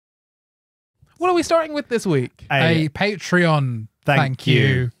What are we starting with this week? A Patreon. Thank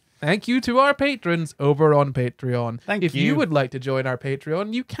you. Thank you to our patrons over on Patreon. If you. you would like to join our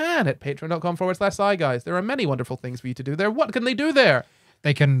Patreon, you can at patreon.com/SCI Guys. There are many wonderful things for you to do there. What can they do there?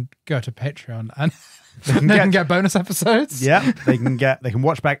 They can go to Patreon and they can get bonus episodes. Yeah, they can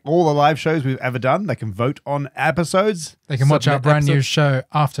watch back all the live shows we've ever done. They can vote on episodes. They can watch our brand new show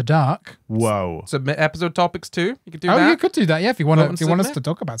After Dark. Whoa. Submit episode topics too. You could do that. Oh, you could do that, yeah, if you want Vote and to. If you want us submit. to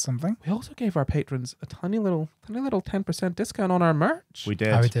talk about something. We also gave our patrons a tiny little 10% discount on our merch. We did.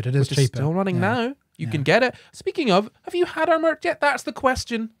 Oh, we did. It is Which cheaper. is still running now. You Yeah. can get it. Speaking of, have you had our merch yet? That's the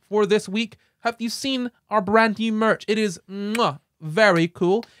question for this week. Have you seen our brand new merch? It is very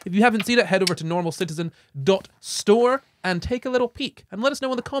cool. If you haven't seen it, head over to normalcitizen.store and take a little peek and let us know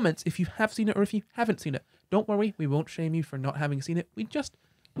in the comments if you have seen it or if you haven't seen it. Don't worry, we won't shame you for not having seen it. We just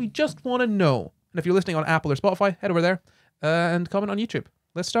want to know. And if you're listening on Apple or Spotify, head over there and comment on YouTube.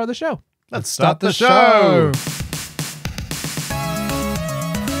 Let's start the show. Let's start the show.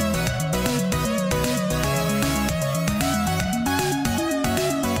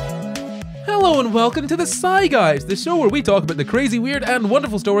 Hello and welcome to the SCI Guys, the show where we talk about the crazy, weird, and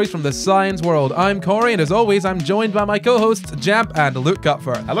wonderful stories from the science world. I'm Corey, and as always, I'm joined by my co-hosts, Jamp and Luke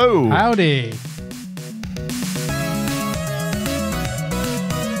Gutford. Hello. Howdy.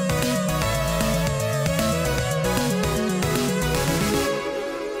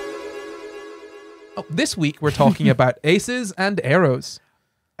 Oh, this week, we're talking about aces and arrows.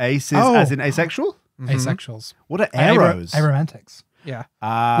 Aces Oh. as in asexual? Asexuals. What are arrows? Aromantics. Yeah.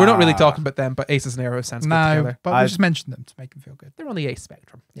 We're not really talking about them, but aces and arrows sounds good No, together. but we just mentioned them to make them feel good. They're on the ace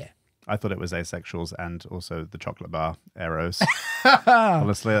spectrum. Yeah. I thought it was asexuals and also the chocolate bar arrows.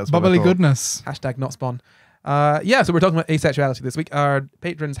 Honestly, that's what I Bubbly thought. goodness. Hashtag not spawn. Yeah, so we're talking about asexuality this week. Our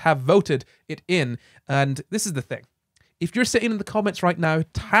patrons have voted it in, and this is the thing. If you're sitting in the comments right now,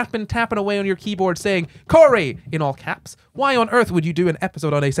 tapping away on your keyboard saying, Corey, in all caps, why on earth would you do an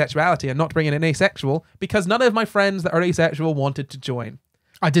episode on asexuality and not bring in an asexual? Because none of my friends that are asexual wanted to join.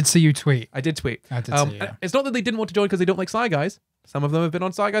 I did see you tweet. I did tweet. I did see, yeah. It's not that they didn't want to join because they don't like SCI Guys. Some of them have been on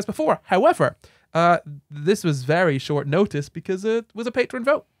SCI Guys before. However, this was very short notice because it was a patron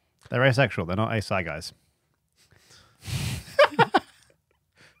vote. They're asexual. They're not SCI guys.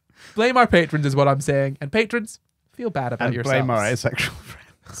 Blame our patrons is what I'm saying. And patrons, feel bad about And yourselves. blame our asexual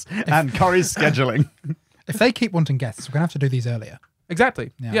friends. And Corey's scheduling. If they keep wanting guests, we're going to have to do these earlier.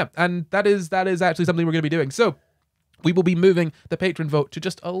 Exactly. Yeah. Yeah. And that is actually something we're going to be doing. So we will be moving the patron vote to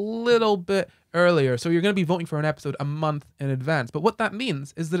just a little bit earlier. So you're going to be voting for an episode a month in advance. But what that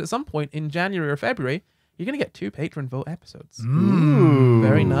means is that at some point in January or February, you're going to get 2 patron vote episodes. Ooh.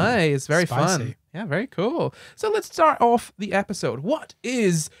 Very nice. Very Spicy. fun. Yeah, very cool. So let's start off the episode. What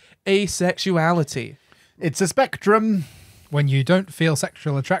is asexuality? It's a spectrum. When you don't feel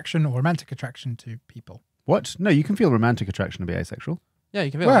sexual attraction or romantic attraction to people. What? No, you can feel romantic attraction to be asexual. Yeah,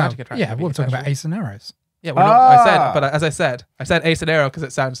 you can feel romantic attraction. yeah, to be we're talking about asexual. ace and arrows. Yeah, we're not, I said ace and arrow because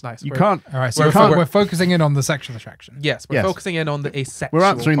it sounds nice. You We're- can't. All right, so we're focusing in on the sexual attraction. Yes, we're Yes. focusing in on the asexual. We're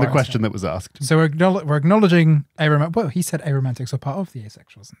answering the part. question that was asked. So we're acknowledging aromantic. Well, he said aromantics are part of the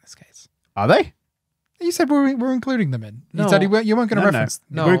asexuals in this case. Are they? You said we're including them in. No. You said you weren't going to No, reference.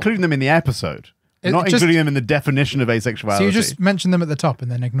 No. We're including them in the episode. We're It not just- including them in the definition of asexuality. So you just mention them at the top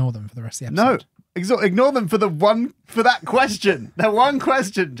and then ignore them for the rest of the No, episode. ignore them for that question. That one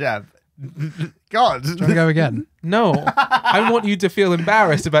question, Jab. God. Do you want to go again? No, I want you to feel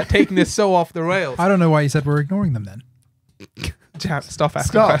embarrassed about taking this so off the rails. I don't know why you said we're ignoring them then. Stop asking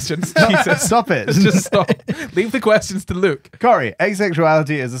Stop. questions. Stop. Jesus. Stop it. Just stop. Leave the questions to Luke. Corey,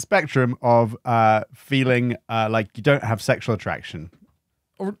 asexuality is a spectrum of feeling like you don't have sexual attraction.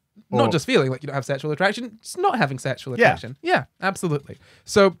 Or Or- not just feeling like you don't have sexual attraction, it's not having sexual Yeah. attraction. Yeah, absolutely.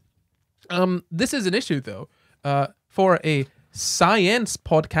 So, this is an issue though, for a science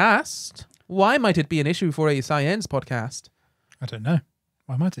podcast. Why might it be an issue for a science podcast? I don't know.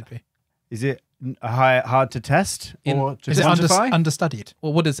 Why might it be? Is it hard to test or to Is it quantify? understudied?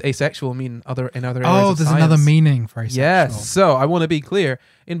 Well, what does asexual mean in other areas Oh, of there's science? another meaning for asexual. Yes. So I want to be clear.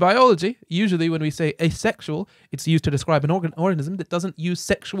 In biology, usually when we say asexual, it's used to describe an organism that doesn't use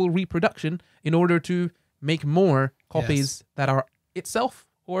sexual reproduction in order to make more copies that are itself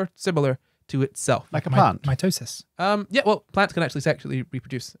or similar to itself. Like a plant. Mitosis. Yeah, well, plants can actually sexually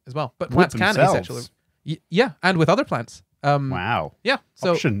reproduce as well, but With plants can themselves? asexually. Yeah, and with other plants. Wow. Yeah.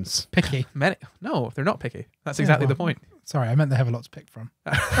 So Options. Picky. many. No, they're not picky. That's exactly the point. Sorry, I meant they have a lot to pick from.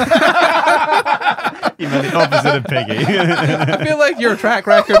 You meant the opposite of piggy. I feel like your track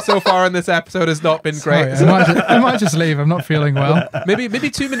record so far in this episode has not been great. Sorry, I might just leave. I'm not feeling well. Maybe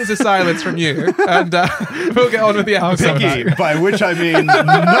 2 minutes of silence from you, and we'll get on with the episode. Piggy, by which I mean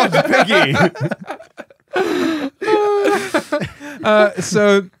not piggy.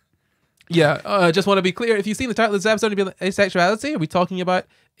 So, yeah, just want to be clear. If you've seen the title of this episode, you'll be like, asexuality. Are we talking about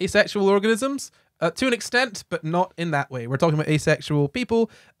asexual organisms? To an extent, but not in that way. We're talking about asexual people.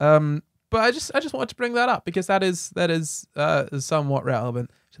 But I just wanted to bring that up because that is somewhat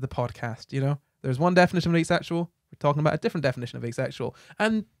relevant to the podcast. You know, there's one definition of asexual. We're talking about a different definition of asexual,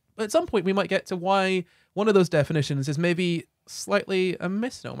 and at some point we might get to why one of those definitions is maybe slightly a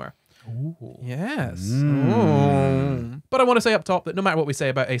misnomer. Ooh. Yes. Ooh. But I want to say up top that no matter what we say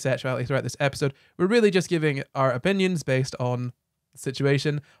about asexuality throughout this episode, we're really just giving our opinions based on the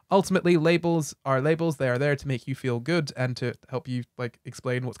situation. Ultimately, labels are labels. They are there to make you feel good and to help you like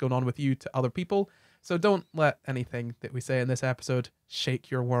explain what's going on with you to other people. So don't let anything that we say in this episode shake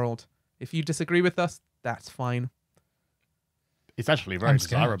your world. If you disagree with us, that's fine. It's actually very I'm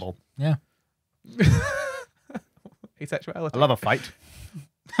scared. desirable. Yeah. Asexuality. I love a fight.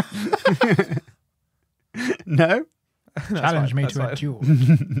 No? Challenge me That's to a fine. duel.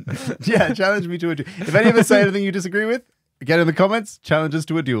 Yeah, challenge me to a duel. If any of us say anything you disagree with, get in the comments, challenge us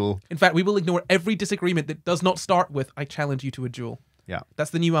to a duel. In fact, we will ignore every disagreement that does not start with "I challenge you to a duel." Yeah.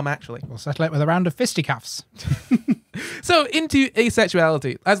 That's the new actually. We'll settle it with a round of fisticuffs. So into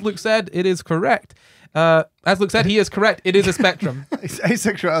asexuality. As Luke said, it is correct. As Luke said, he is correct. It is a spectrum.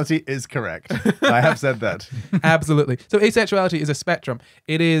 Asexuality is correct. I have said that. Absolutely. So asexuality is a spectrum.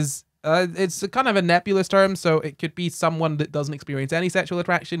 It is it's a kind of a nebulous term, so it could be someone that doesn't experience any sexual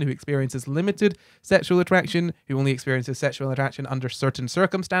attraction, who experiences limited sexual attraction, who only experiences sexual attraction under certain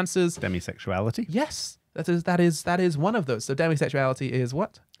circumstances. Demisexuality. Yes, that is one of those. So demisexuality is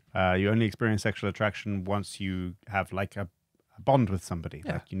what? You only experience sexual attraction once you have like a bond with somebody,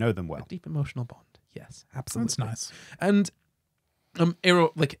 Yeah. like you know them A well. deep emotional bond. Yes, absolutely. That's nice. And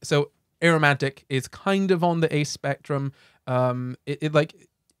aromantic is kind of on the ace spectrum. It like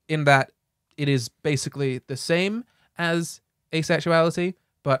in that it is basically the same as asexuality,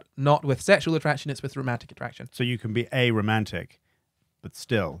 but not with sexual attraction. It's with romantic attraction. So you can be aromantic, but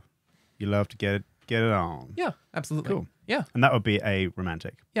still, you love to get it on. Yeah, absolutely. Cool. Yeah. And that would be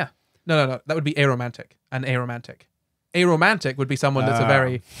aromantic. Yeah. No. That would be aromantic and aromantic. Aromantic would be someone that's a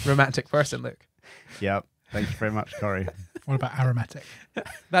very romantic person, Luke. Yep. Thank you very much, Corey. What about aromatic?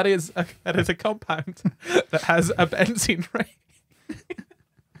 That is a compound that has a benzene ring.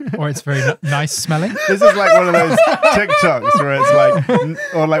 Or it's very nice smelling? This is like one of those TikToks where it's like,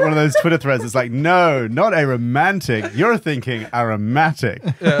 or like one of those Twitter threads. It's like, no, not aromantic. You're thinking aromatic.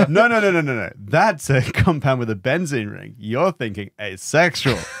 Yeah. No. That's a compound with a benzene ring. You're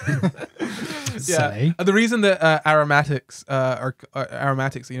asexual. Silly. And the reason that aromatics are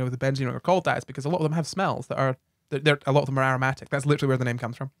aromatics, you know, with the benzene ring are called that is because a lot of them have smells that are a lot of them are aromatic. That's literally where the name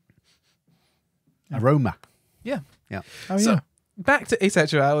comes from. Aroma. Yeah. Yeah. Oh, So yeah. back to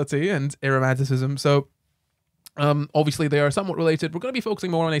asexuality and aromanticism. So obviously they are somewhat related. We're going to be focusing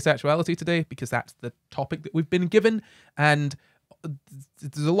more on asexuality today because that's the topic that we've been given, and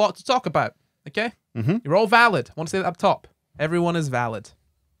there's a lot to talk about. Okay, You're all valid. I want to say that up top. Everyone is valid,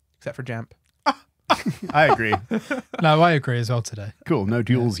 except for Jamp. I agree. No, I agree as well today. Cool. No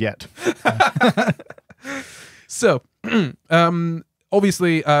duels yet. So,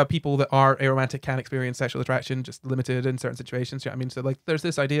 obviously, people that are aromantic can experience sexual attraction, just limited in certain situations. You know what I mean? So, like, there's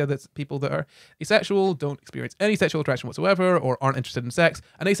this idea that people that are asexual don't experience any sexual attraction whatsoever or aren't interested in sex.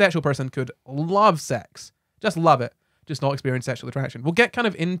 An asexual person could love sex, just love it, just not experience sexual attraction. We'll get kind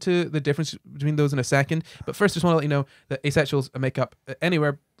of into the difference between those in a second, but first just want to let you know that asexuals make up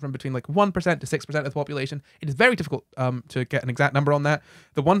anywhere from between like 1% to 6% of the population. It is very difficult to get an exact number on that.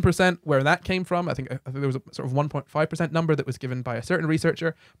 The 1%, where that came from, I think there was a sort of 1.5% number that was given by a certain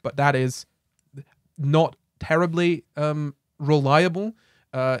researcher, but that is not terribly reliable.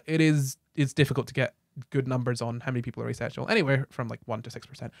 It's difficult to get good numbers on how many people are asexual, anywhere from like 1 to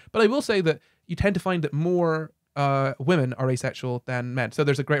 6%. But I will say that you tend to find that more women are asexual than men. So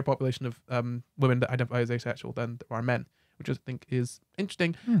there's a greater population of women that identify as asexual than there are men, which I think is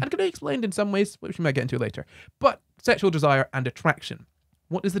interesting and can be explained in some ways, which we might get into later. But sexual desire and attraction.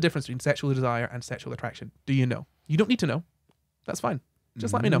 What is the difference between sexual desire and sexual attraction? Do you know? You don't need to know. That's fine.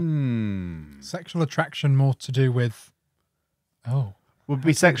 Just let me know. Sexual attraction more to do with... Oh. Would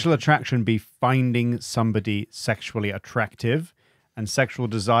be sexual attraction be finding somebody sexually attractive, and sexual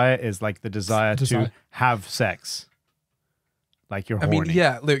desire is like the desire to have sex. like you're I horny. mean,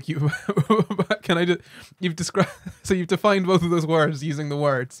 yeah, look, can I just, you've described, so you've defined both of those words using the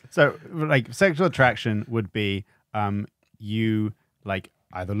words. So, like, sexual attraction would be you, like,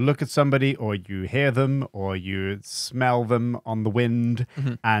 either look at somebody or you hear them or you smell them on the wind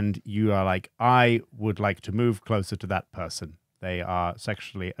and you are like, I would like to move closer to that person. They are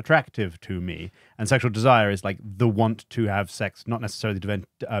sexually attractive to me. And sexual desire is like the want to have sex, not necessarily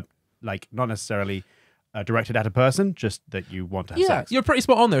directed at a person, just that you want to have sex. You're pretty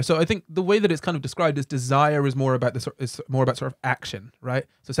spot on there. So I think the way that it's kind of described as desire is more about sort of action, right?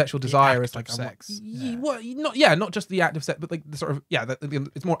 So sexual desire is like sex. Not just the act of sex, but like the sort of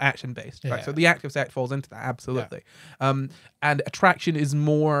it's more action based, right? So the act of sex falls into that absolutely. And attraction is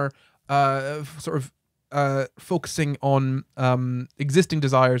more focusing on existing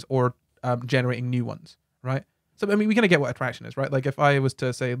desires or generating new ones, right? So, I mean, we kind of get what attraction is, right? Like, if I was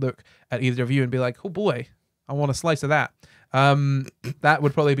to say, look at either of you and be like, oh boy, I want a slice of that, that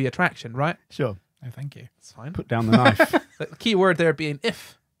would probably be attraction, right? Sure. Oh, thank you. It's fine. Put down the knife. The key word there being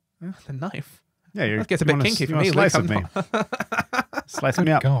if. The knife. Yeah, that gets a bit kinky for me. Slice of me. Slice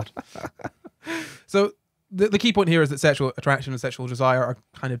me up. God. So, the key point here is that sexual attraction and sexual desire are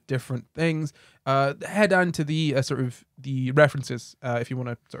kind of different things. Head on to the the references if you want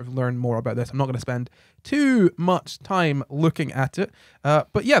to sort of learn more about this. I'm not going to spend too much time looking at it,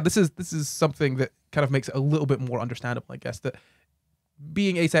 but yeah, this is something that kind of makes it a little bit more understandable, I guess. That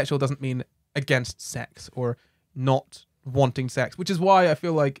being asexual doesn't mean against sex or not wanting sex, which is why I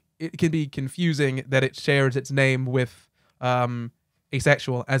feel like it can be confusing that it shares its name with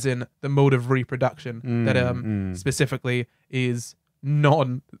asexual, as in the mode of reproduction that specifically is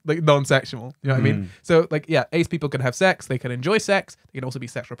non-sexual. You know what I mean? So like, yeah, ace people can have sex, they can enjoy sex, they can also be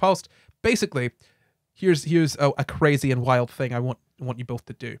sex repulsed. Basically, here's a crazy and wild thing I want you both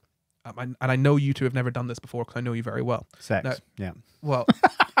to do. And I know you two have never done this before because I know you very well. Sex. Now, yeah. Well,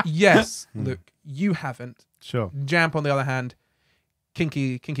 yes, Luke, you haven't. Sure. Jamp, on the other hand,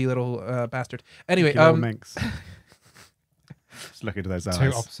 kinky little bastard. Anyway, Kinky little minx. Just look into those eyes.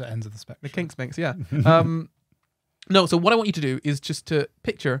 Two opposite ends of the spectrum. the kinks minx, yeah. No, so what I want you to do is just to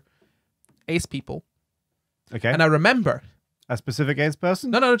picture ace people. Okay. And I remember. A specific ace person?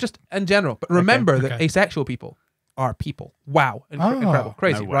 No, just in general. But remember that Okay. asexual people are people. Wow. Incredible.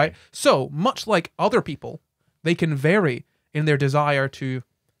 Crazy, no way. right? So, much like other people, they can vary in their desire to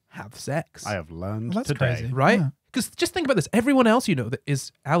have sex. I have learned Well, that's today. crazy. Right? Yeah. Because just think about this. Everyone else you know that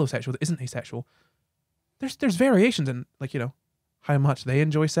is allosexual, that isn't asexual, there's variations in, like, how much they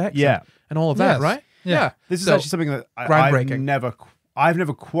enjoy sex and all of that, Yes. right? Yeah. This is So, actually something that groundbreaking. I've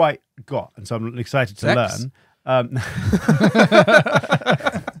never quite got, and so I'm excited to Sex? learn.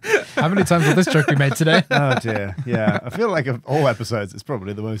 How many times will this joke be made today? Oh dear, yeah. I feel like of all episodes, it's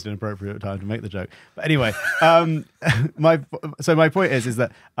probably the most inappropriate time to make the joke. But anyway, my point is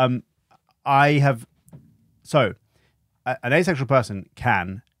that I have an asexual person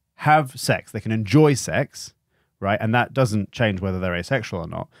can have sex, they can enjoy sex, right, and that doesn't change whether they're asexual or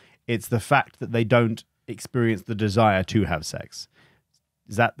not. It's the fact that they don't experience the desire to have sex.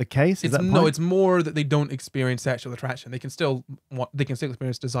 Is that the case? It's more that they don't experience sexual attraction. They can still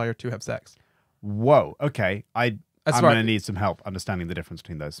experience desire to have sex. Whoa. Okay. I'm As going far- to need some help understanding the difference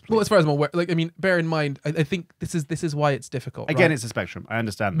between those. Well, as far as I'm aware, bear in mind, I think this is why it's difficult. Again, right? it's a spectrum. I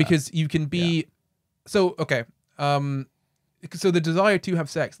understand that. Because you can be so okay. So the desire to have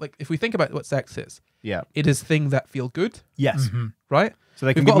sex, like if we think about what sex is, it is things that feel good, yes. right? So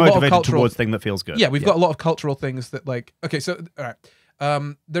they can We've be got a lot of motivated cultural- towards thing that feels good. Yeah, we've got a lot of cultural things that like. Okay, so all right.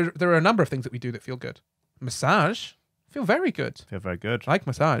 There are a number of things that we do that feel good. Massage feel very good. Feel very good. I like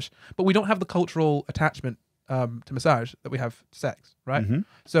massage, but we don't have the cultural attachment to massage that we have to sex, right? Mhm.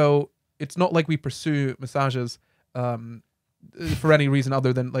 So it's not like we pursue massages for any reason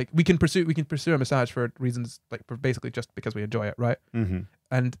other than like we can pursue a massage for reasons like basically just because we enjoy it, right? Mm-hmm.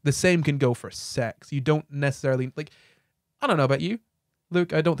 And the same can go for sex. You don't necessarily like. I don't know about you,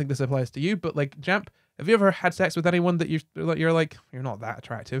 Luke. I don't think this applies to you, but like Jamp, have you ever had sex with anyone that you're like you're not that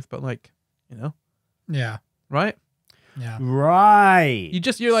attractive, but like Yeah. right? Yeah. Right.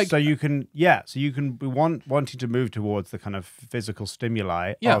 You're like so you can be wanting to move towards the kind of physical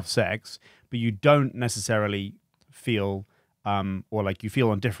stimuli of sex, but you don't necessarily feel or like you feel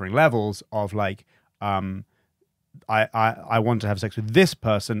on differing levels of like I want to have sex with this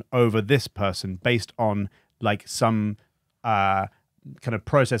person over this person based on like some kind of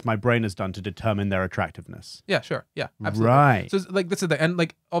process my brain has done to determine their attractiveness. Yeah, sure. Yeah, absolutely. Right. So like this is the and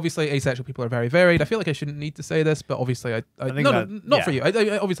like obviously asexual people are very varied. I feel like I shouldn't need to say this, but obviously I think no, that- not yeah. for you.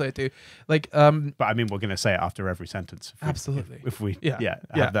 Obviously I do. Like But I mean, we're going to say it after every sentence. Absolutely. If we Yeah.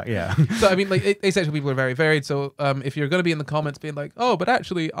 have that, yeah. So I mean, like asexual people are very varied. So if you're going to be in the comments being like, oh, but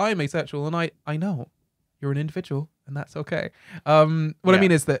actually I'm asexual, and I know you're an individual, and that's okay. What I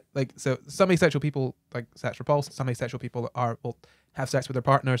mean is that like so some asexual people like sex repulsed. Some asexual people will have sex with their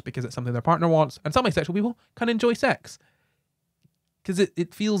partners because it's something their partner wants, and some asexual people can enjoy sex because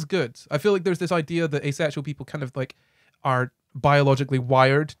it feels good. I feel like there's this idea that asexual people kind of like are biologically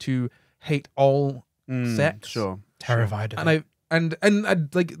wired to hate all sex. Sure. Terrified of And it. I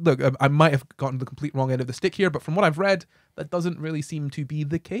like look, I might have gotten the complete wrong end of the stick here, but from what I've read, that doesn't really seem to be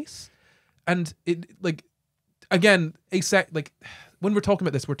the case. And it like again, like when we're talking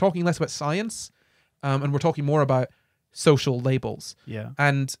about this, we're talking less about science, and we're talking more about social labels. Yeah.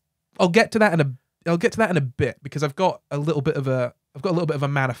 And I'll get to that in a bit because I've got a little bit of a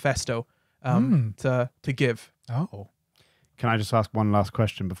manifesto to give. Oh. Can I just ask one last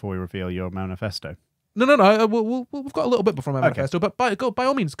question before we reveal your manifesto? No. We've got a little bit before my manifesto, but by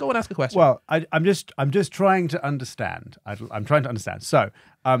all means, go and ask a question. Well, I'm just trying to understand. I'm trying to understand. So,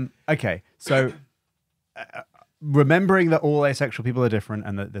 okay. So, remembering that all asexual people are different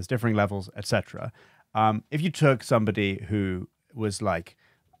and that there's differing levels, etc. If you took somebody who was like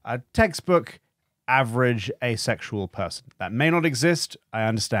a textbook average asexual person, that may not exist. I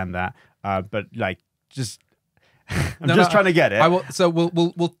understand that, but like just. I'm just trying to get it. I will. So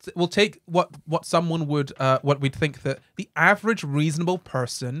we'll take what someone would what we'd think that the average reasonable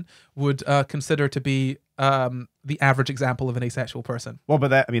person would consider to be the average example of an asexual person. Well,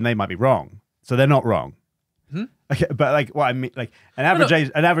 but I mean, they might be wrong, so they're not wrong. Okay, but like what I mean, like an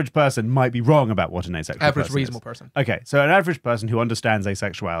average person might be wrong about what an asexual Average person reasonable is. person. Okay, so an average person who understands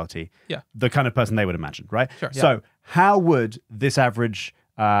asexuality, Yeah. the kind of person they would imagine, right? Sure, yeah. So how would this average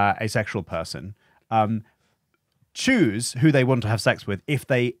asexual person choose who they want to have sex with if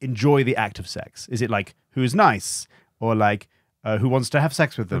they enjoy the act of sex? Is it like who's nice or like who wants to have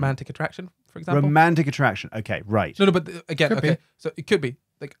sex with them? Romantic attraction, for example. Romantic attraction. Okay, right. No, but again, Could okay. be. So it could be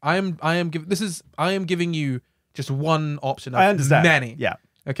like I am giving you just one option of I understand. many. Yeah.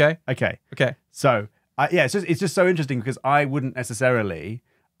 Okay. Okay. Okay. So yeah, it's just so interesting because I wouldn't necessarily.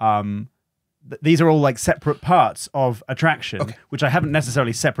 These are all like separate parts of attraction, which I haven't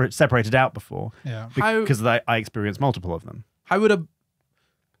necessarily separated out before. Yeah. Because I experience multiple of them. How would a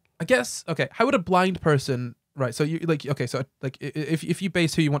blind person, right? So you like okay, so like if you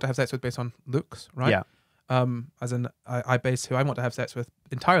base who you want to have sex with based on looks, right? Yeah. As in I base who I want to have sex with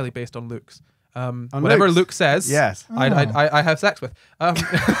entirely based on looks. Whatever looks. Luke says, Yes. I have sex with.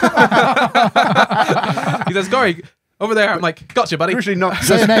 He says, "Gory, over there." I'm like, "Gotcha, buddy." Crucially, not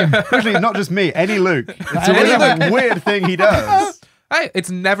Say your name. crucially, not just me. Any Luke. It's a Any really Luke. weird thing he does. Hey, it's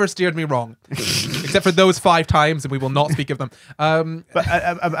never steered me wrong, except for those 5 times, and we will not speak of them. But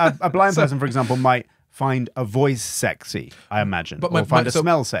a blind person, for example, might find a voice sexy, I imagine, or find a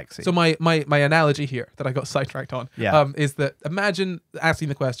smell sexy. So my analogy here that I got sidetracked on is that imagine asking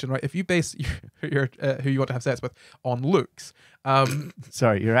the question, right? If you base your who you want to have sex with on looks.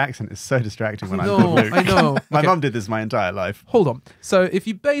 Sorry, your accent is so distracting when No, I'm Luke. I know. My Okay. mum did this my entire life. Hold on. So if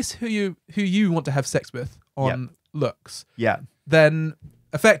you base who you want to have sex with on looks, Yeah. then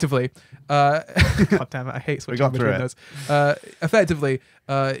effectively, God damn it, I hate switching got through between those. Effectively,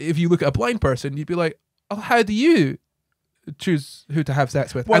 if you look at a blind person, you'd be like, "Oh, how do you choose who to have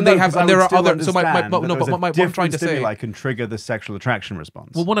sex with?" Well, and no, they have, 'cause I and there would are still other. So understand that no, but what I'm trying to say. stimuli can trigger the sexual attraction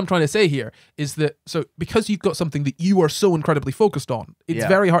response. Well, what I'm trying to say here is that so because you've got something that you are so incredibly focused on, it's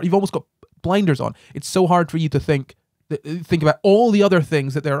very hard. You've almost got blinders on. It's so hard for you to think about all the other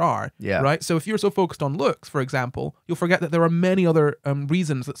things that there are. Yeah. Right. So if you're so focused on looks, for example, you'll forget that there are many other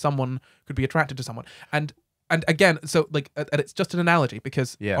reasons that someone could be attracted to someone. And again, so like, and it's just an analogy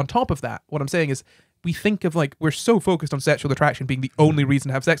because on top of that, what I'm saying is we think of like we're so focused on sexual attraction being the only reason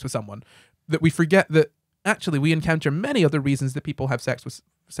to have sex with someone that we forget that actually we encounter many other reasons that people have sex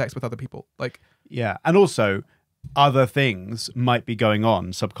with other people. Like yeah, and also other things might be going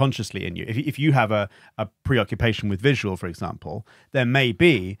on subconsciously in you. If you have a preoccupation with visual, for example, there may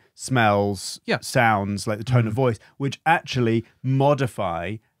be smells, sounds, like the tone of voice, which actually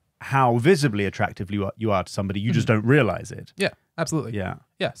modify how visibly attractive you are to somebody. You just don't realize it. Yeah, absolutely. Yeah.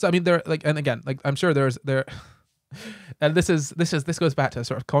 Yeah. So I mean, there like, and again, like I'm sure there, and this goes back to a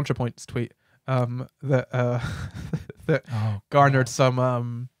sort of ContraPoints tweet that garnered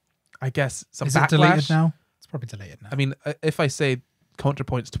some I guess some Is backlash. it deleted now? It's probably deleted now. I mean, if I say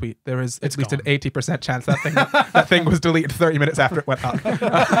ContraPoint's tweet, there is at least gone. an 80% chance that thing was deleted 30 minutes after it went up.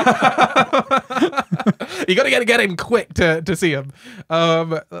 You got to get him quick to see him. So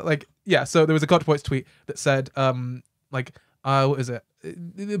there was a ContraPoint's tweet that said, what is it?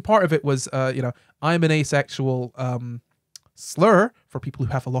 Part of it was, I'm an asexual slur for people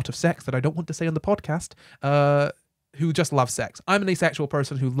who have a lot of sex that I don't want to say on the podcast, who just love sex. I'm an asexual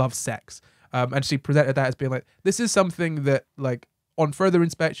person who loves sex. And she presented that as being like, this is something that, like, on further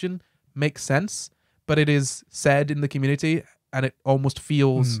inspection makes sense, but it is said in the community and it almost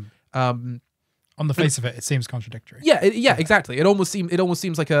feels on the face of it, it seems contradictory. Yeah, exactly. It almost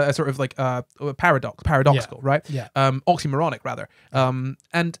seems like a sort of like a paradoxical, right? Yeah. Oxymoronic rather. I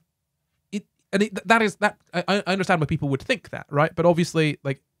understand why people would think that, right? But obviously,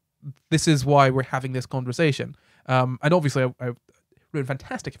 like, this is why we're having this conversation. And obviously, I would have been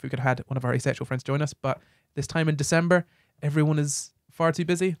fantastic if we could have had one of our asexual friends join us, but this time in December, everyone is far too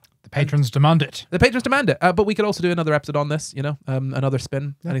busy. The patrons demand it. The patrons demand it. But we could also do another episode on this, another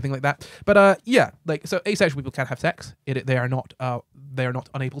spin, anything like that. But so asexual people can have sex. They are not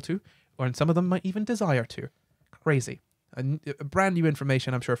unable to, or and some of them might even desire to. Crazy. And brand new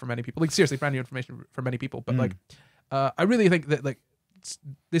information, I'm sure, for many people. Like, seriously, brand new information for many people. But I really think that, like,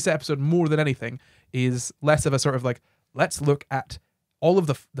 this episode, more than anything, is less of a sort of like, let's look at all of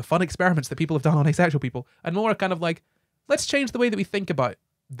the fun experiments that people have done on asexual people, and more kind of like, let's change the way that we think about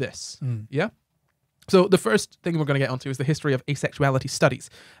this. Yeah. So the first thing we're going to get onto is the history of asexuality studies.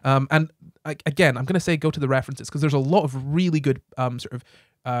 And again, I'm going to say go to the references, because there's a lot of really good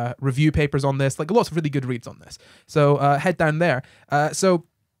review papers on this, like lots of really good reads on this. So head down there.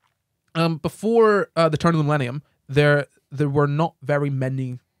 Before the turn of the millennium, there were not very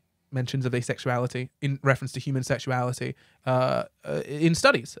many mentions of asexuality in reference to human sexuality in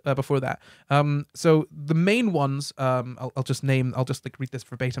studies before that. So the main ones, I'll just read this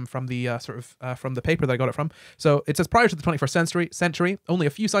verbatim from the from the paper that I got it from. So it says, prior to the 21st century, only a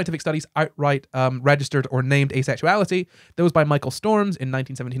few scientific studies outright registered or named asexuality. Those by Michael Storms in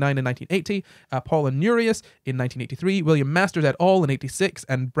 1979 and 1980, Paul and Nurius in 1983, William Masters et al. In 86,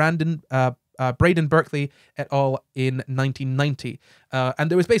 and Braden Berkeley et al. In 1990. And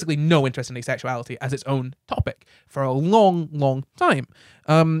there was basically no interest in asexuality as its own topic for a long, long time.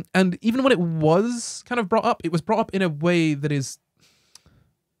 And even when it was kind of brought up, it was brought up in a way that is,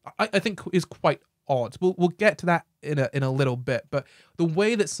 I think, is quite odd. We'll get to that in a little bit. But the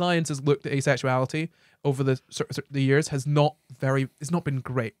way that science has looked at asexuality over the years has not been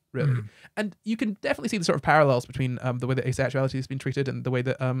great, really. And you can definitely see the sort of parallels between the way that asexuality has been treated and the way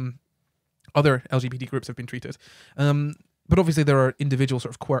that other LGBT groups have been treated. But obviously there are individual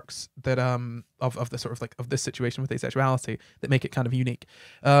sort of quirks that of the sort of like of this situation with asexuality that make it kind of unique.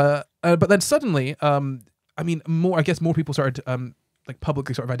 But then suddenly, more people started like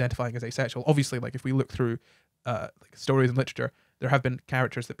publicly sort of identifying as asexual. Obviously, like if we look through like stories and literature, there have been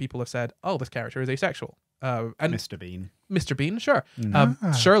characters that people have said, oh, this character is asexual. And Mr. Bean, sure.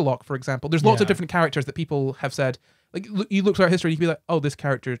 Sherlock, for example. There's lots of different characters that people have said. Like, you look through our history, you can be like, oh, this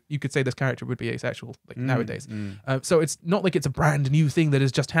character, you could say this character would be asexual, like nowadays. So it's not like it's a brand new thing that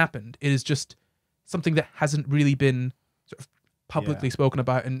has just happened. It is just something that hasn't really been sort of publicly spoken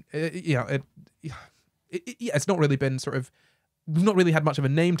about, and it's not really been sort of, we've not really had much of a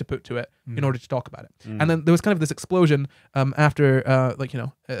name to put to it in order to talk about it. And then there was kind of this explosion after,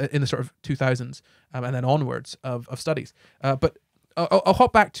 in the sort of 2000s and then onwards of studies. But I'll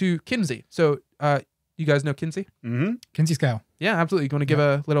hop back to Kinsey. So you guys know Kinsey? Kinsey scale. Yeah, absolutely. You want to give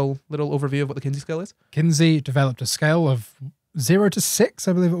a little overview of what the Kinsey scale is? Kinsey developed a scale of 0 to 6,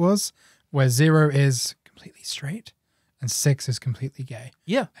 I believe it was, where 0 is completely straight and 6 is completely gay.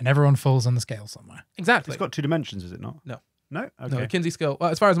 Yeah. And everyone falls on the scale somewhere. Exactly. It's got 2 dimensions, is it not? No. No? Okay. No, the Kinsey scale,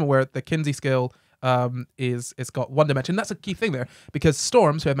 well, as far as I'm aware, the Kinsey scale it's got 1 dimension. That's a key thing there, because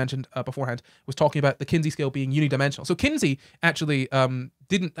Storms, who I mentioned beforehand, was talking about the Kinsey scale being unidimensional. So Kinsey actually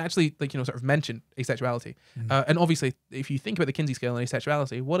didn't actually sort of mention asexuality. And obviously, if you think about the Kinsey scale and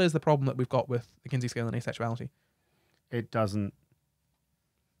asexuality, what is the problem that we've got with the Kinsey scale and asexuality? It doesn't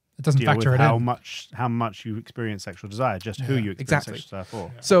deal factor with it how much you experience sexual desire, just who you experience sexual desire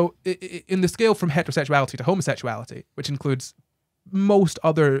for. So in the scale from heterosexuality to homosexuality, which includes most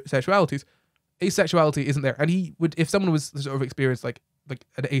other sexualities, asexuality isn't there. And he would, if someone was sort of experienced like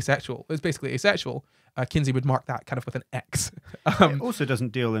an asexual, it's basically asexual, Kinsey would mark that kind of with an X. It also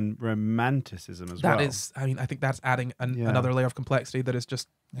doesn't deal in romanticism as well. That is, I think that's adding another layer of complexity that is just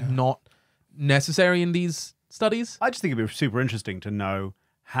not necessary in these studies. I just think it'd be super interesting to know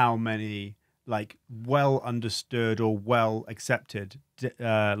how many like well understood or well accepted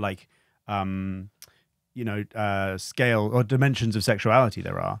scale or dimensions of sexuality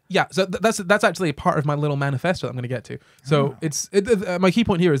there are. Yeah, so that's actually a part of my little manifesto that I'm going to get to. So my key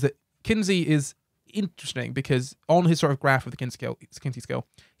point here is that Kinsey is interesting because on his sort of graph of the Kinsey scale,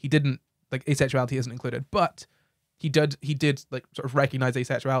 he didn't, like, asexuality isn't included, but he did like sort of recognize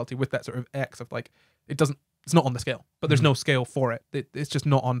asexuality with that sort of X of like, it's not on the scale, but there's no scale for it. It's just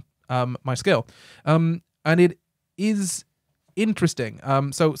not on my scale. And it is interesting.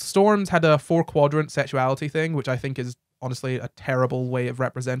 So Storms had a 4-quadrant sexuality thing, which I think is honestly a terrible way of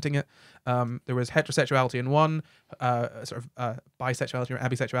representing it. There was heterosexuality in one, bisexuality or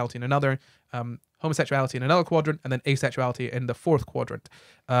abisexuality in another, homosexuality in another quadrant, and then asexuality in the 4th quadrant.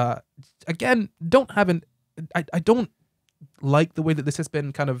 Again, I don't like the way that this has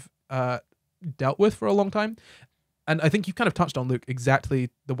been kind of dealt with for a long time. And I think you kind of touched on, Luke, exactly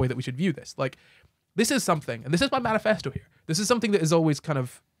the way that we should view this. Like, this is something, and this is my manifesto here. This is something that is always kind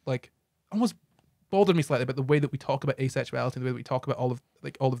of like almost bothered me slightly about the way that we talk about asexuality, and the way that we talk about all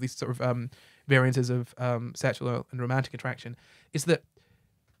of these sort of variances of sexual and romantic attraction. Is that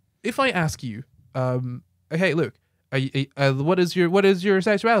if I ask you, hey, Luke, what is your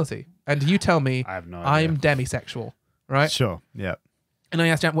sexuality? And you tell me, I have no idea. I'm demisexual, right? Sure. Yeah. And I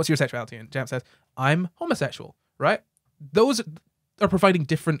ask Jamp, what's your sexuality? And Jamp says, I'm homosexual, right? Those are providing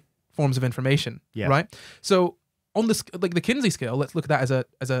different forms of information, right? So on this, like the Kinsey scale, let's look at that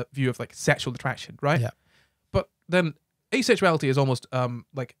as a view of like sexual attraction, right? Yeah. But then asexuality is almost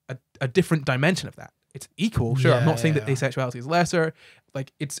like a different dimension of that. It's equal, sure. I'm not saying that asexuality is lesser.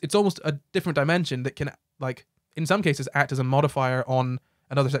 Like it's almost a different dimension that can, like, in some cases act as a modifier on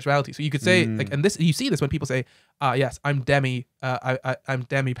another sexuality. So you could say, like, and this, you see this when people say, yes, I'm demi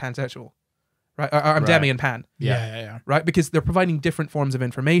pansexual, right? Or, I'm demi and pan. Yeah. Right? Because they're providing different forms of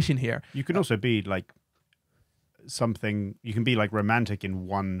information here. You can also be like you can be like romantic in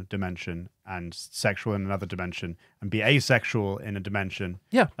one dimension and sexual in another dimension, and be asexual in a dimension.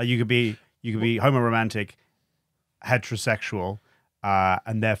 Yeah. Like you could be homoromantic, heterosexual,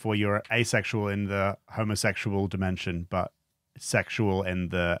 and therefore you're asexual in the homosexual dimension, but sexual in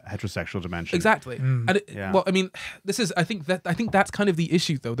the heterosexual dimension. Exactly. And well, I mean, I think that's kind of the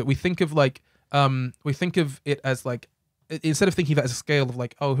issue, though, that we think of like we think of it as like, instead of thinking of it as a scale of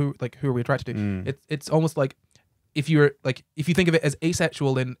like, oh, who are we attracted to? It's almost like if you think of it as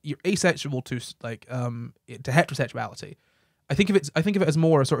asexual, and you're asexual to like to heterosexuality. I think of it as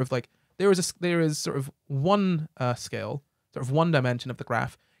more sort of like there is sort of one scale, sort of one dimension of the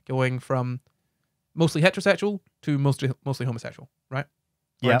graph going from mostly heterosexual to mostly homosexual, right?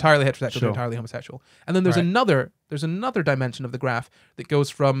 Or entirely heterosexual to entirely homosexual. And then there's another dimension of the graph that goes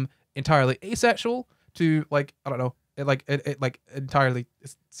from entirely asexual to like, I don't know, like entirely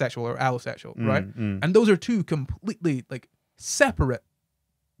sexual or allosexual, right? And those are two completely like separate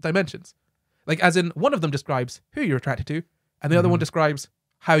dimensions. Like, as in, one of them describes who you're attracted to, and the other one describes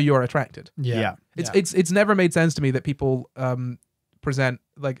how you're attracted. It's never made sense to me that people present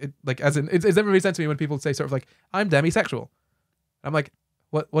as in it's never made sense to me when people say sort of like, I'm demisexual. I'm like,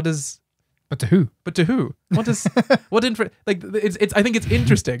 what does, but to who? What does like it's I think it's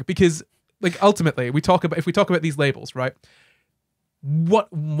interesting because like ultimately if we talk about these labels, right?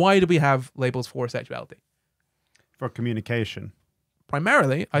 Why do we have labels for sexuality? For communication.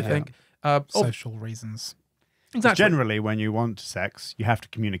 Primarily, I think social reasons. Exactly. Generally, when you want sex, you have to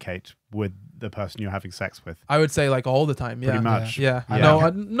communicate with the person you're having sex with. I would say like all the time. Pretty much. Yeah.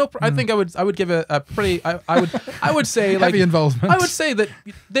 No. I think I would give it a pretty. I would say like heavy involvement. I would say that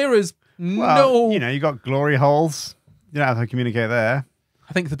there is you got glory holes. You don't have to communicate there.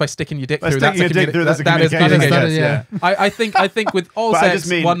 I think that by sticking your dick By through, sticking your dick through, that's a communication. Yeah. I think with all sex,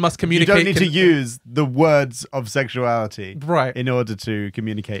 one must communicate. You don't need to use the words of sexuality, right, in order to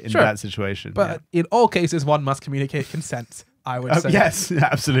communicate in that situation. But in all cases, one must communicate consent. I would say. Yes,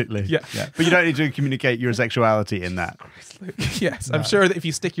 absolutely. Yeah. But you don't need to communicate your sexuality in that. Yes, I'm sure that if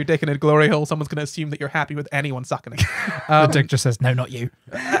you stick your dick in a glory hole, someone's going to assume that you're happy with anyone sucking it. The dick just says, no, not you.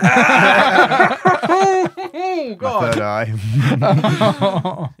 Oh, God. My third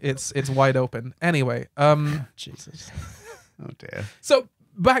eye. It's wide open. Anyway, Jesus. Oh dear. So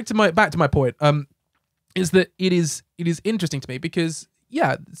back to my point. Is that it is interesting to me because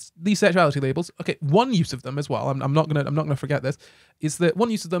these sexuality labels. Okay, one use of them as well. I'm not gonna forget this. Is that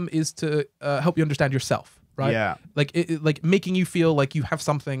one use of them is to help you understand yourself, right? Yeah. Like making you feel like you have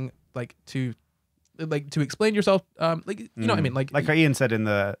something like to explain yourself. Like you know what I mean? Like Ian said in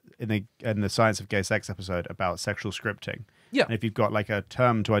the Science of Gay Sex episode about sexual scripting. Yeah. And if you've got like a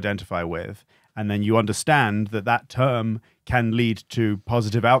term to identify with, and then you understand that term can lead to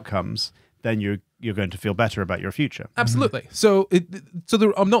positive outcomes, then you're going to feel better about your future. Absolutely. So,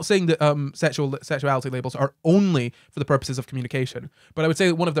 I'm not saying that sexuality labels are only for the purposes of communication, but I would say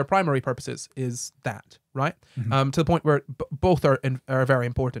that one of their primary purposes is that, right? To the point where both are very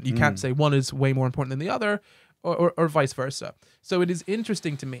important. You can't say one is way more important than the other, or vice versa. So it is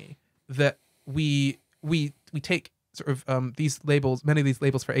interesting to me that we take sort of these labels, many of these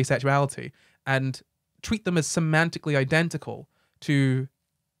labels for asexuality, and treat them as semantically identical to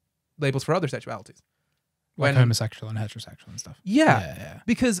labels for other sexualities. Like homosexual and heterosexual and stuff. Yeah.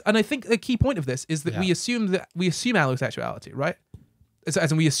 Because, and I think a key point of this is that we assume allosexuality, right? As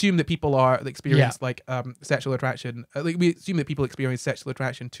in, we assume that people experience like sexual attraction. We assume that people experience sexual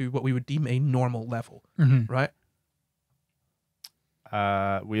attraction to what we would deem a normal level, right?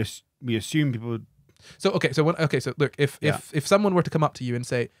 We assume people. So look, if someone were to come up to you and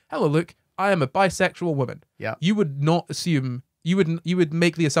say, "Hello, Luke, I am a bisexual woman," you would not assume. You would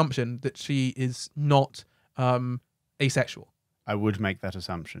make the assumption that she is not asexual. I would make that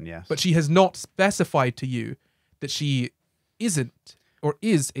assumption, yes. But she has not specified to you that she isn't or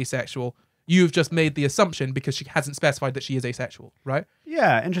is asexual. You've just made the assumption because she hasn't specified that she is asexual, right?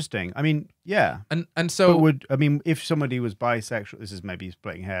 Yeah, interesting. I mean, yeah. And so if somebody was bisexual, this is maybe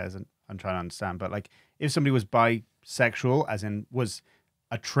splitting hairs and I'm trying to understand, but like if somebody was bisexual, as in was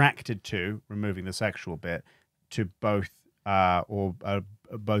attracted to, removing the sexual bit, to both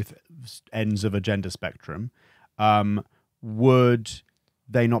both ends of a gender spectrum, would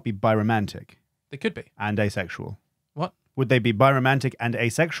they not be biromantic? They could be. And asexual. What? Would they be biromantic and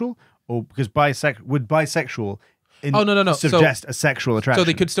asexual? Or because bisexual suggest a sexual attraction? So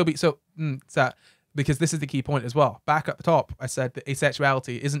they could still be because this is the key point as well. Back at the top, I said that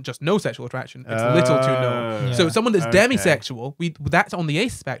asexuality isn't just no sexual attraction; it's little to no. Yeah. So someone that's demisexual, that's on the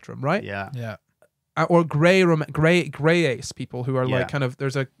ace spectrum, right? Yeah. Or gray ace people who are like kind of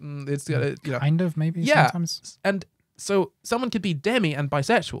there's a kind of maybe sometimes. And so someone could be demi and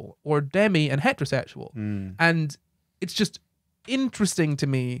bisexual or demi and heterosexual, and it's just interesting to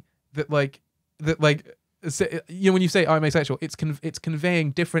me that when you say I'm asexual, it's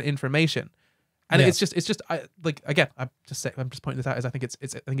conveying different information. And it's just I'm just pointing this out as I think it's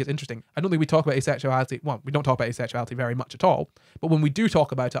interesting. I don't think we talk about asexuality. Well, we don't talk about asexuality very much at all. But when we do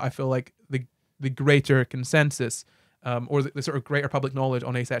talk about it, I feel like the greater consensus or the sort of greater public knowledge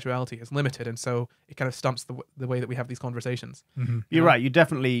on asexuality is limited, and so it kind of stumps the way that we have these conversations. You're right. You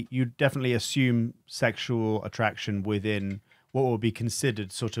definitely assume sexual attraction within what will be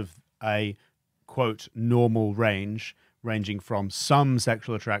considered sort of a quote normal range, ranging from some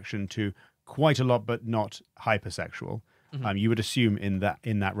sexual attraction to quite a lot, but not hypersexual. You would assume in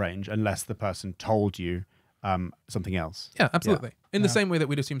that range, unless the person told you something else. Yeah, absolutely. In the same way that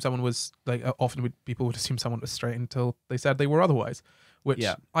we'd assume someone was like, people would assume someone was straight until they said they were otherwise, which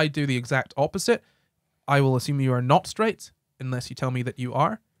I do the exact opposite. I will assume you are not straight unless you tell me that you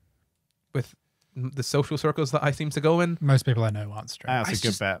are. With the social circles that I seem to go in, most people I know aren't straight. That's a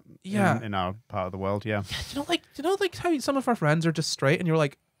good bet. Yeah, in our part of the world. Yeah. Do you know how some of our friends are just straight, and you're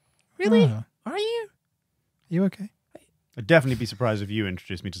like, really? Are you? You okay? I'd definitely be surprised if you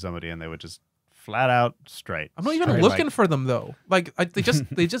introduced me to somebody and they were just flat out straight. I'm not even looking for them though. Like they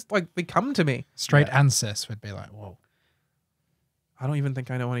come to me. Straight and cis would be like, whoa. I don't even think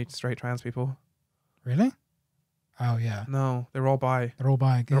I know any straight trans people. Really? Oh yeah. No, they're all bi. They're all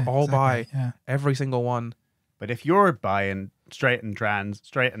bi. They're all bi. Yeah. Every single one. But if you're bi and straight and trans,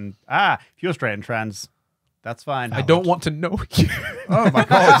 if you're straight and trans, that's fine. I don't want to know you. Oh my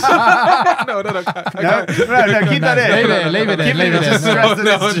god. No. No, keep that in. Leave it in.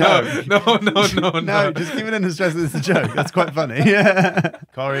 No, just keep it in and stress that it's a joke. That's quite funny.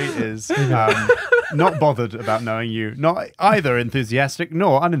 Corey is not bothered about knowing you. Not either enthusiastic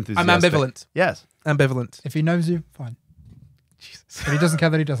nor unenthusiastic. I'm ambivalent. Yes. Ambivalent. If he knows you, fine. Jesus. But he doesn't care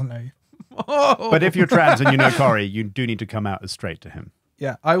that he doesn't know you. But if you're trans and you know Corey, you do need to come out as straight to him.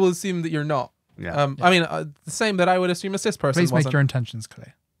 Yeah, I will assume that you're not. Yeah. I mean, the same that I would assume a cis person Please wasn't. make your intentions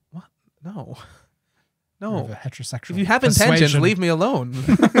clear. What? No. Of a heterosexual If you have intentions, leave me alone.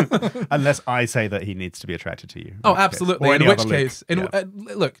 Unless I say that he needs to be attracted to you. Oh, absolutely. In which case,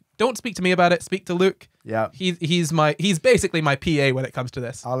 look, don't speak to me about it. Speak to Luke. Yeah. He's basically my PA when it comes to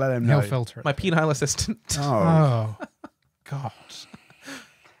this. I'll let him know. He'll filter it. My penile assistant. Oh. God.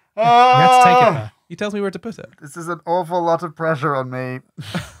 Oh. You have to take it there. He tells me where to put it. This is an awful lot of pressure on me.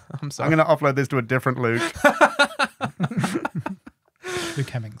 I'm sorry. I'm going to upload this to a different Luke. Luke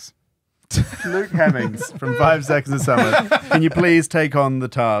Hemmings. Luke Hemmings from 5 Seconds of Summer. Can you please take on the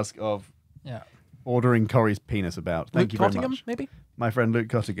task of ordering Corey's penis about. Thank you very Cottingham, much. maybe? My friend Luke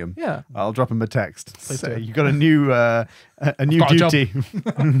Cottingham. Yeah. I'll drop him a text. Please Say, do. you got a new got a job. duty.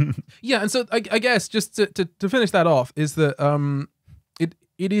 Yeah, and so I guess just to finish that off is that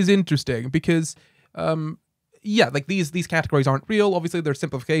it is interesting because like these categories aren't real. Obviously, they're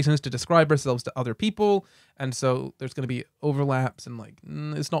simplifications to describe ourselves to other people, and so there's going to be overlaps and like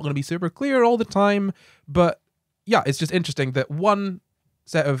it's not going to be super clear all the time. But yeah, it's just interesting that one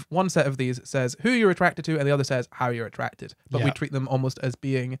set of these says who you're attracted to, and the other says how you're attracted. But we Yeah. treat them almost as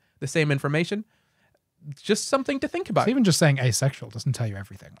being the same information. It's just something to think about. So even just saying asexual doesn't tell you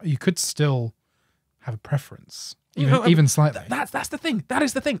everything. You could still have a preference, No, even slightly. That's the thing. That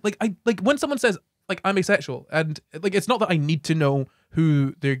is the thing. Like when someone says like I'm asexual, and like it's not that I need to know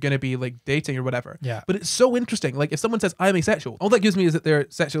who they're gonna be like dating or whatever. Yeah. But it's so interesting. Like if someone says I'm asexual, all that gives me is that their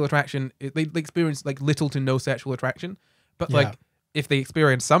sexual attraction they experience like little to no sexual attraction. But Yeah. like if they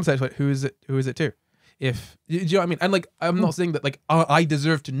experience some sexual, who is it to? If do you know what I mean? And like I'm not saying that like I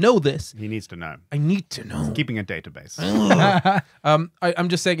deserve to know this. He needs to know. I need to know. Keeping a database. I'm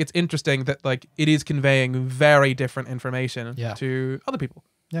just saying it's interesting that like it is conveying very different information Yeah. to other people.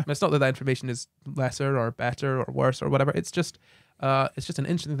 Yeah. And it's not that information is lesser or better or worse or whatever. It's just an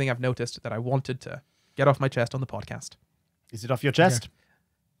interesting thing I've noticed that I wanted to get off my chest on the podcast. Is it off your chest?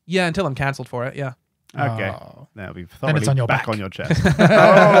 Yeah, until I'm cancelled for it. Yeah. Okay. Oh. That'll be Then it's thoroughly on your back back. on your chest.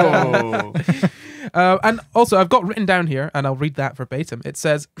 Oh. And also, I've got written down here, and I'll read that verbatim. It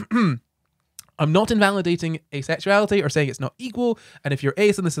says, I'm not invalidating asexuality or saying it's not equal. And if you're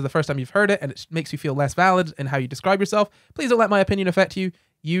ace and this is the first time you've heard it and it makes you feel less valid in how you describe yourself, please don't let my opinion affect you.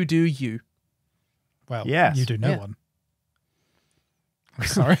 You do you. Well, Yes. you do no Yeah. one. I'm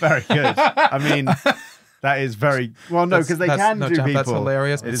sorry. Very good. I mean, that is very well. No, because they can do people. That's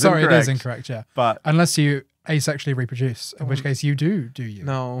hilarious. It is Sorry, incorrect, it is incorrect, yeah. But Unless you asexually reproduce, in which case you do you.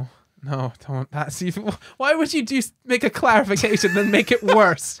 No, don't. That's even. Why would you make a clarification and make it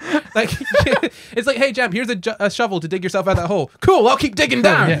worse? Like it's like, hey, Jam, here's a shovel to dig yourself out of that hole. Cool, I'll keep digging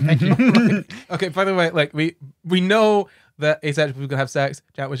down. Yeah, thank you. Okay. By the way, like we know that asexual people can have sex.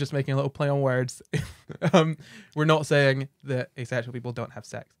 Jam was just making a little play on words. We're not saying that asexual people don't have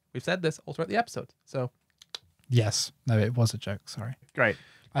sex. We've said this all throughout the episode. So Yes. No, it was a joke. Sorry. great.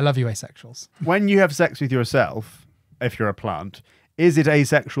 I love you, asexuals. When you have sex with yourself, if you're a plant, is it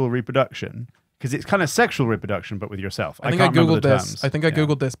asexual reproduction? Because it's kind of sexual reproduction, but with yourself. I think I can't remember googled the this. terms. I think I Yeah.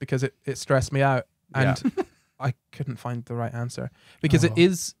 googled this because it stressed me out, and I couldn't find the right answer because it Oh.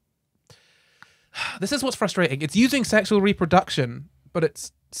 is. This is what's frustrating. It's using sexual reproduction, but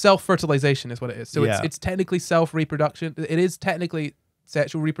it's self-fertilization is what it is. So Yeah. it's technically self-reproduction. It is technically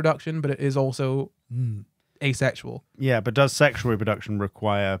sexual reproduction, but it is also asexual. Yeah, but does sexual reproduction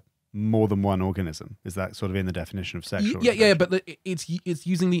require more than one organism? Is that sort of in the definition of sexual? Yeah, reproduction? but it's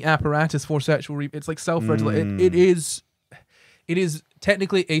using the apparatus for sexual. It's like self-fertilization. Mm. It is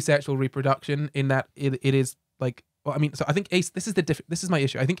technically asexual reproduction in that it is like. Well, I mean, so I think this is my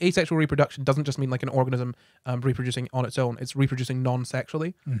issue. I think asexual reproduction doesn't just mean like an organism reproducing on its own. It's reproducing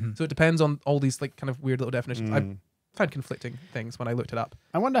non-sexually. Mm-hmm. So it depends on all these like kind of weird little definitions. I Mm. found conflicting things when I looked it up.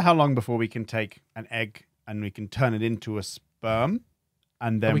 I wonder how long before we can take an egg and we can turn it into a sperm,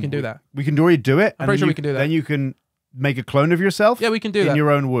 and then we can do that. We can already do it. I'm and pretty then sure you- we can do that. Then you can make a clone of yourself. Yeah, we can do in that.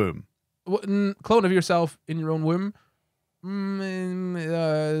 your own womb. Clone of yourself in your own womb.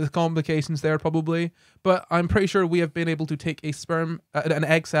 Complications there probably, but I'm pretty sure we have been able to take a sperm, an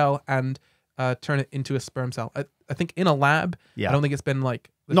egg cell, and turn it into a sperm cell. I think in a lab. Yeah. I don't think it's been like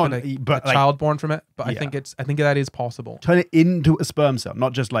there's Not- been but, a like- child born from it, but I Yeah. think that is possible. Turn it into a sperm cell,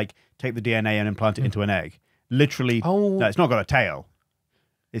 not just like take the DNA and implant it into an egg. Literally, Oh. no, it's not got a tail.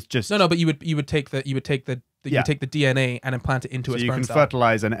 It's just No, but you would take the Yeah. DNA and implant it into so a you sperm can cell.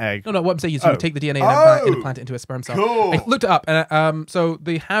 fertilize an egg. No, what I'm saying is you Oh. would take the DNA and Oh. implant it into a sperm cell. Cool. I looked it up, and so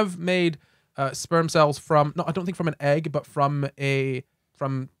they have made sperm cells from I don't think from an egg, but from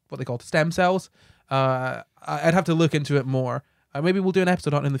what they call stem cells. I'd have to look into it more. Maybe we'll do an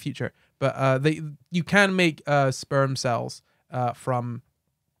episode on it in the future. But you can make sperm cells from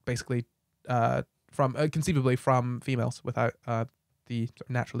basically conceivably from females without the sort of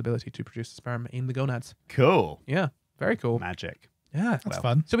natural ability to produce sperm in the gonads. Cool. Yeah, very cool. Magic. Yeah, That's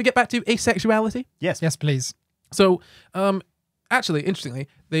fun. so we get back to asexuality. Yes. Yes, please. So, actually, interestingly,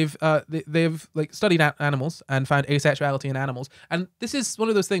 they've like studied animals and found asexuality in animals, and this is one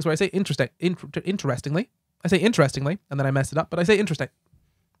of those things where I say interestingly, I say interestingly, and then I mess it up, but I say interesting.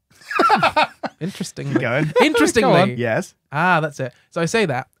 Interestingly, Going. interestingly, Yes. that's it. So I say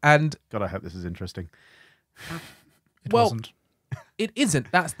that, and God, I hope this is interesting. It Well- wasn't. it isn't.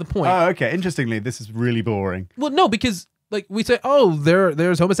 That's the point. Oh, okay. Interestingly, this is really boring. Well, no, because Like we say, oh,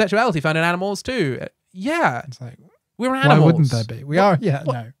 there's homosexuality found in animals too. Yeah, It's like, we're why animals. wouldn't there be? We are, yeah,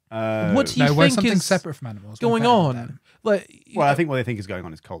 What- no. What do you No, we're think something is separate from animals. We're going better than on? them. Like, Well, I think what they think is going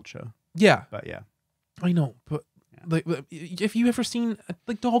on is culture. yeah, But yeah. I know, but like, if you ever seen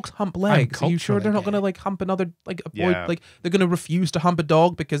like dogs hump legs, are you sure they're not culturally gonna gay. like hump another like a boy? Yeah. Like they're gonna refuse to hump a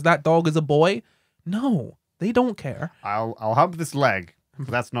dog because that dog is a boy? No, they don't care. I'll hump this leg.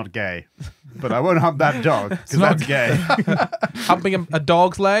 That's not gay. But I won't hump that dog because not that's gay. Humping a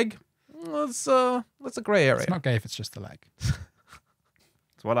dog's leg, that's a gray area. It's not gay if it's just the leg.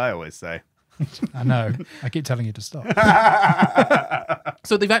 That's what I always say. I know. I keep telling you to stop.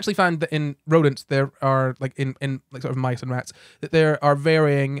 So they've actually found that in rodents there are like in like sort of mice and rats that there are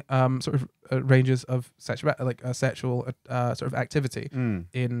varying sort of ranges of sexual sort of activity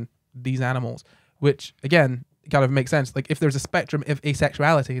in these animals, which again kind of makes sense. Like if there's a spectrum of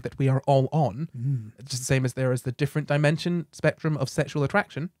asexuality that we are all on, it's just the same as there is the different dimension spectrum of sexual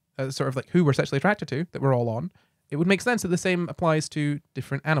attraction, sort of like who we're sexually attracted to that we're all on. It would make sense that the same applies to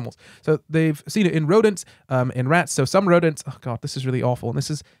different animals. So they've seen it in rodents, in rats. So some rodents, oh God, this is really awful. And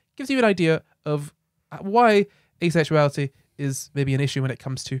this gives you an idea of why asexuality is maybe an issue when it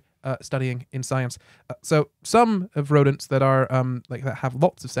comes to studying in science. So some of rodents that are like that have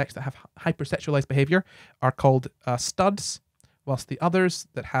lots of sex, that have hypersexualized behavior, are called studs, whilst the others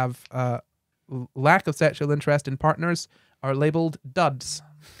that have lack of sexual interest in partners are labeled duds.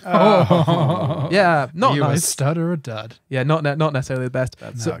 Oh. Yeah, not Are you a nice. stud or a dud? Yeah, not necessarily the best.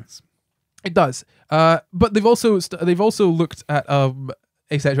 That So- sucks. It does, but they've also looked at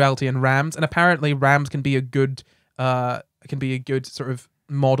asexuality in rams, and apparently rams can be a good sort of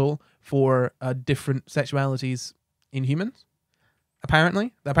model for different sexualities in humans.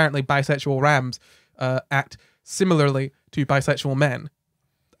 Apparently bisexual rams act similarly to bisexual men,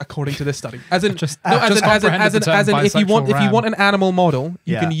 according to this study. As in, Just as in, comprehended the term if you want bisexual an animal model,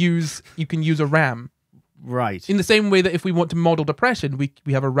 you Yeah. can use a ram. Right. In the same way that if we want to model depression, we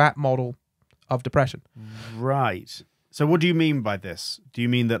have a rat model of depression. Right. So what do you mean by this? Do you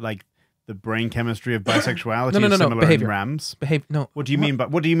mean that like the brain chemistry of bisexuality No, is similar behavior. in rams? No. What do you mean by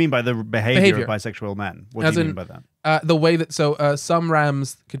the behavior of bisexual men? What As do you in- mean by that? The way that some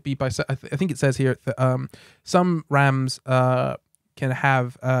rams could be I think it says here that some rams can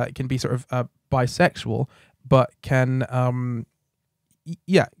be sort of bisexual, but can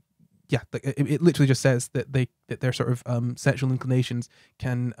it literally just says that their sort of sexual inclinations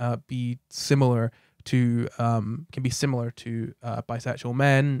can be similar to bisexual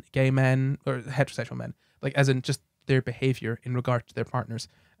men, gay men, or heterosexual men, like as in just their behavior in regard to their partners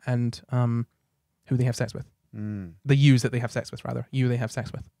and who they have sex with. The ewes that they have sex with, rather. They have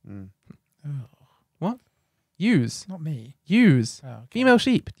sex with. Oh, What? Ewes. not me. Ewes. Oh, okay. Female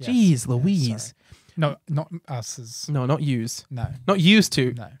sheep. Yes, Jeez yes, Louise. sorry. No, not us as... No, not ewes. No. Not used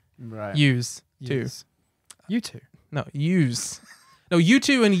to. No. Right. Ewes. Too. Yous. You two. No, ewes. No, you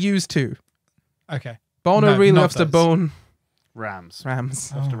two and ewes too. Okay. Bono No, really not loves to those. bone Rams.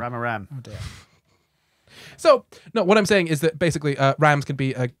 rams. Loves to ram a ram. Oh dear. So, no, what I'm saying is that basically rams can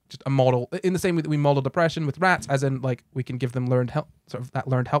be just a model in the same way that we model depression with rats, as in like we can give them learned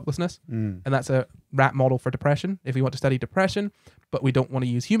helplessness, and that's a rat model for depression. If we want to study depression, but we don't want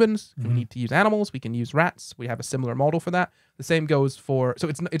to use humans, we need to use animals. We can use rats. We have a similar model for that. The same goes for. So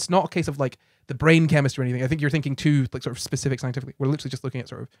it's not a case of like the brain chemistry or anything. I think you're thinking too like sort of specific scientifically. We're literally just looking at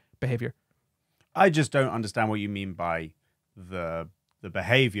sort of behavior. I just don't understand what you mean by the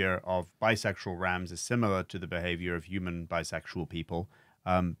behavior of bisexual rams is similar to the behavior of human bisexual people,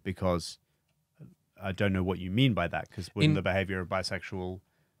 because I don't know what you mean by that. Because wouldn't the behavior of bisexual,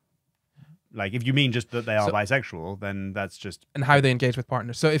 like if you mean just that they are bisexual, then that's just And how they engage with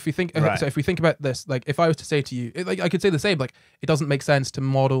partners. So if we think, Right. so if we think about this, like if I was to say to you, like I could say the same, like it doesn't make sense to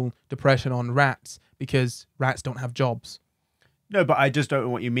model depression on rats because rats don't have jobs. no. But I just don't know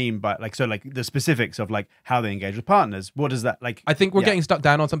what you mean by like the specifics of like how they engage with partners. What does that like? I think we're Yeah. getting stuck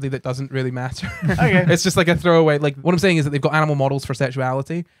down on something that doesn't really matter. Okay. It's just like a throwaway. Like what I'm saying is that they've got animal models for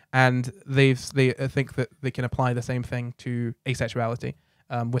sexuality, and they think that they can apply the same thing to asexuality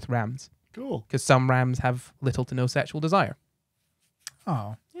with rams, Cool. because some rams have little to no sexual desire.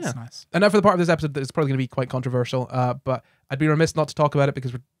 Oh, Yeah. that's nice. And now for the part of this episode that is probably going to be quite controversial, but I'd be remiss not to talk about it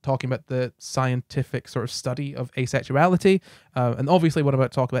because we're talking about the scientific sort of study of asexuality. And obviously what I'm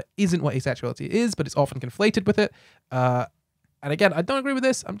about to talk about isn't what asexuality is, but it's often conflated with it. And again, I don't agree with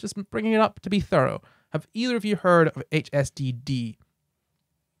this. I'm just bringing it up to be thorough. Have either of you heard of HSDD?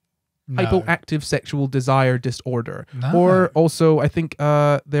 No. Hypoactive Sexual Desire Disorder. No. Or also, I think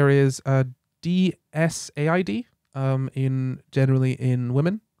there is a DSAID generally in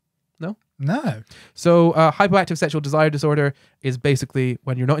women. No. So hypoactive sexual desire disorder is basically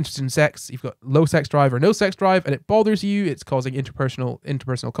when you're not interested in sex, you've got low sex drive or no sex drive, and it bothers you. It's causing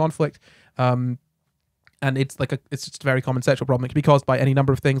interpersonal conflict. And it's just a very common sexual problem. It can be caused by any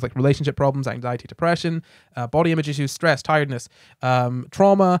number of things like relationship problems, anxiety, depression, body image issues, stress, tiredness,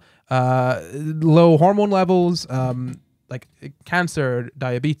 trauma, low hormone levels, like cancer,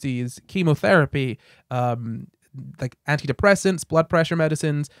 diabetes, chemotherapy, like antidepressants, blood pressure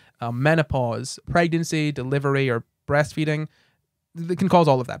medicines, menopause, pregnancy, delivery, or breastfeeding. It can cause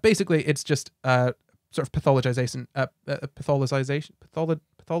all of that. Basically, it's just sort of pathologization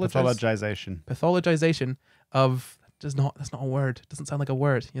of that's not a word. It doesn't sound like a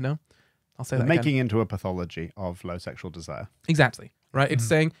word, you know? I'll say that making into a pathology of low sexual desire. Exactly. Right? It's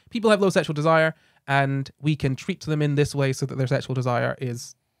saying people have low sexual desire and we can treat them in this way so that their sexual desire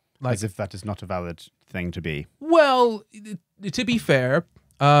is like, as if that is not a valid thing to be. Well, to be fair,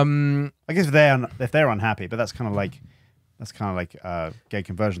 I guess if they're unhappy, but that's kind of like gay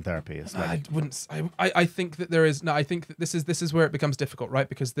conversion therapy. It's like, I wouldn't. I think that there is. No, I think that this is where it becomes difficult, right?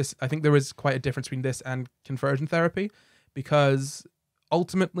 Because I think there is quite a difference between this and conversion therapy, because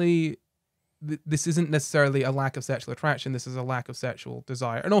ultimately, this isn't necessarily a lack of sexual attraction. This is a lack of sexual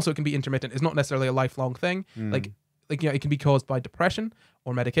desire, and also it can be intermittent. It's not necessarily a lifelong thing. Like it can be caused by depression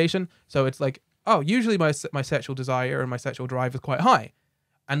or medication. So it's like, oh, usually my sexual desire and my sexual drive is quite high,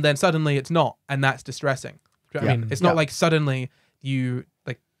 and then suddenly it's not, and that's distressing. Do you know what I mean? It's not like suddenly you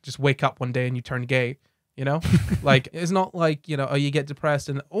like just wake up one day and you turn gay, you know? Like it's not like, you know, oh, you get depressed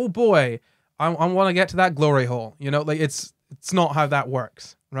and oh boy, I want to get to that glory hole, you know? Like it's not how that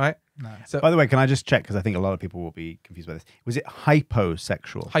works, right? No. So, by the way, can I just check, because I think a lot of people will be confused by this. Was it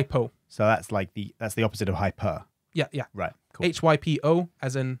hyposexual? Hypo. So that's the opposite of hyper. Yeah. Right. Cool. HYPO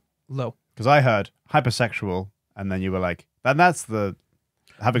as in low. Because I heard hypersexual, and then you were like, that's the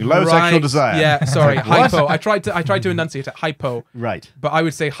having low sexual desire. Yeah, sorry, hypo. I tried to enunciate it, hypo. Right. But I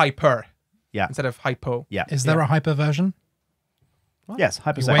would say hyper. Yeah. Instead of hypo. Yeah. Is there a hyper version? What? Yes,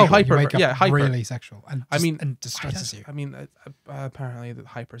 hypersexual. You wake, hyper. you wake up Yeah, hyper. really sexual. And and distresses you. I mean, apparently the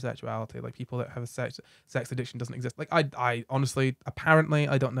hypersexuality, like people that have a sex addiction doesn't exist. Like I honestly, apparently,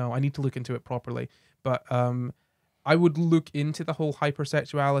 I don't know. I need to look into it properly. But I would look into the whole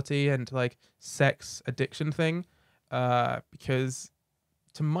hypersexuality and like sex addiction thing, because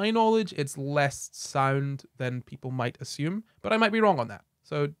to my knowledge, it's less sound than people might assume, but I might be wrong on that.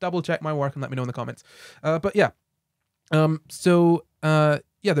 So double check my work and let me know in the comments. But yeah, there's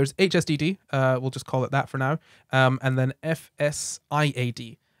HSDD. We'll just call it that for now. And then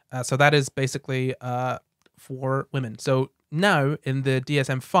FSIAD. So that is basically for women. So now in the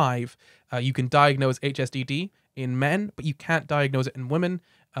DSM-5, you can diagnose HSDD in men, but you can't diagnose it in women.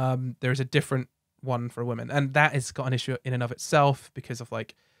 There's a different one for women, and that has got an issue in and of itself because of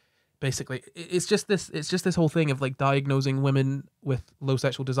like basically it's just this whole thing of like diagnosing women with low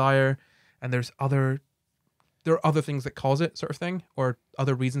sexual desire, and there are other things that cause it, sort of thing, or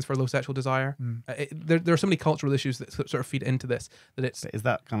other reasons for low sexual desire. There are so many cultural issues that sort of feed into this that it's Is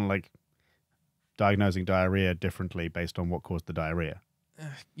that kind of like diagnosing diarrhea differently based on what caused the diarrhea?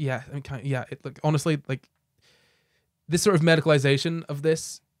 Yeah, I mean, honestly, like this sort of medicalization of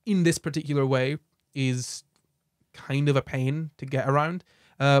this in this particular way is kind of a pain to get around.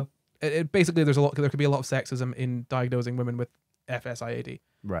 Basically, there could be a lot of sexism in diagnosing women with FSIAD.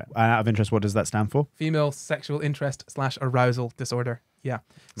 Right. And out of interest, what does that stand for? Female sexual interest / arousal disorder. Yeah.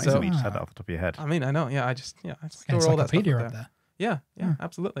 Amazing So you just had that off the top of your head. I mean, I know. Yeah, I store all that stuff Encyclopedia up up there. there. Yeah,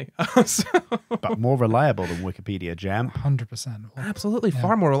 absolutely. But more reliable than Wikipedia, Jam. 100%. Absolutely,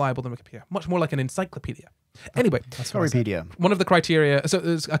 far more reliable than Wikipedia. Much more like an encyclopedia. Anyway, That's what I said. Wikipedia. one of the criteria, so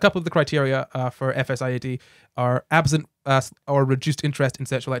there's a couple of the criteria for FSIAD are absent or reduced interest in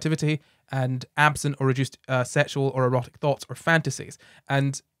sexual activity, and absent or reduced sexual or erotic thoughts or fantasies.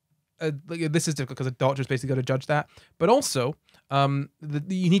 And this is difficult because a doctor's basically got to judge that. But also, you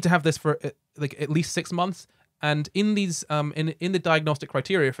need to have this for like at least 6 months. And in these, in the diagnostic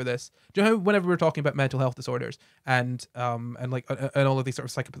criteria for this, do you know how whenever we're talking about mental health disorders and all of these sort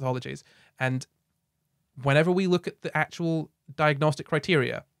of psychopathologies, and whenever we look at the actual diagnostic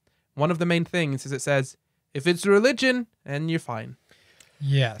criteria, one of the main things is it says, if it's religion, and you're fine.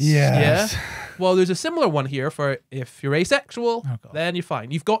 Yes. Yeah. Well, there's a similar one here for if you're asexual, then you're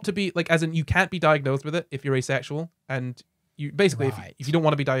fine. You've got to be like, as in, you can't be diagnosed with it if you're asexual, and you basically, if you don't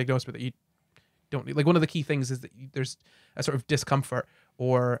want to be diagnosed with it, you don't. Like one of the key things is that there's a sort of discomfort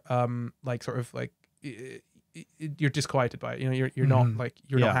or you're disquieted by it. You know, you're not like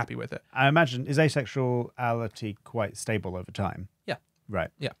you're not happy with it. I imagine, is asexuality quite stable over time? Yeah. Right.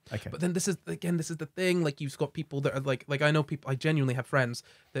 Yeah. Okay. But then this is the thing. Like you've got people that are like I know people. I genuinely have friends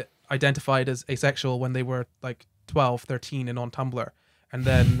that identified as asexual when they were like 12, 13 and on Tumblr, and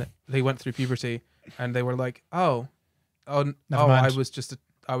then they went through puberty and they were like, oh, Never I mind.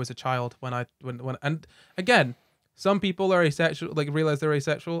 was a child when and again, some people are asexual, like realize they're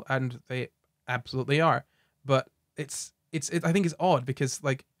asexual, and they absolutely are. But it's I think it's odd because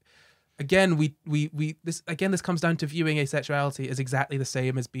like. Again, this comes down to viewing asexuality as exactly the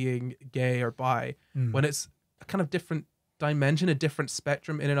same as being gay or bi, when it's a kind of different dimension, a different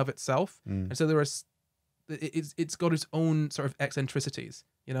spectrum in and of itself. And so it's got its own sort of eccentricities,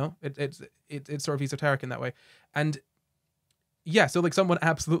 you know. It's sort of esoteric in that way, and yeah. So like someone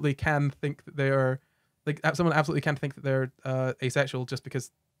absolutely can think that they are asexual just because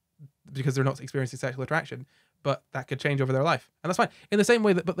they're not experiencing sexual attraction. But that could change over their life, and that's fine. In the same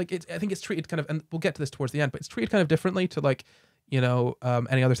way that, but like, I think it's treated kind of, and we'll get to this towards the end, but it's treated kind of differently to like, you know,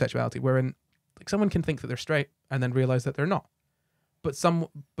 any other sexuality, wherein like someone can think that they're straight and then realize that they're not, but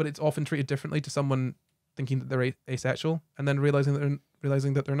it's often treated differently to someone thinking that they're asexual and then realizing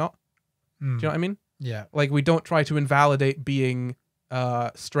that they're not. Do you know what I mean? Yeah. Like we don't try to invalidate being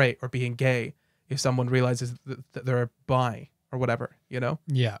straight or being gay if someone realizes that they're bi or whatever, you know?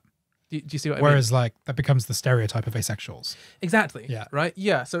 Yeah. Do you see what I mean? Whereas like that becomes the stereotype of asexuals. Exactly. Yeah. Right.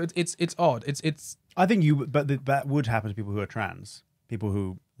 Yeah. So it's odd. It's. I think that would happen to people who are trans. People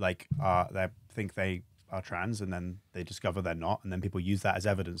who like they think they are trans and then they discover they're not, and then people use that as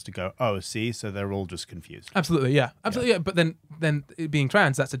evidence to go, oh, see, so they're all just confused. Absolutely. Yeah. Absolutely. Yeah. But then it being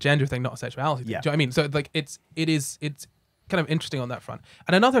trans, that's a gender thing, not a sexuality thing. Yeah. Do you know what I mean? So like it's kind of interesting on that front.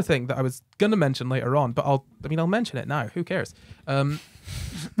 And another thing that I was gonna mention later on, but I'll mention it now. Who cares?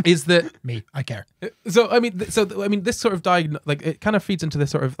 Is that Me, I care. So I mean, this sort of it kind of feeds into this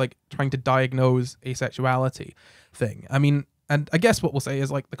sort of like trying to diagnose asexuality thing. I mean, and I guess what we'll say is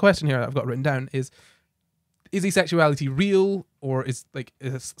like the question here I've got written down is asexuality real or is /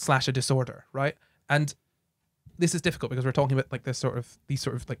 a disorder, right? And this is difficult because we're talking about like these sort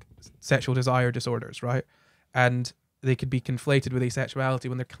of like sexual desire disorders, right? And they could be conflated with asexuality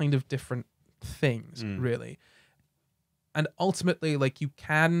when they're kind of different things, really. And ultimately, like you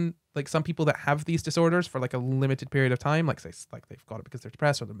can, like some people that have these disorders for like a limited period of time, like say like they've got it because they're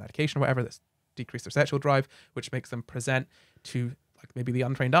depressed or they're medication or whatever, that's decrease their sexual drive, which makes them present to like maybe the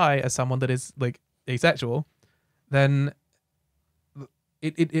untrained eye as someone that is like asexual, then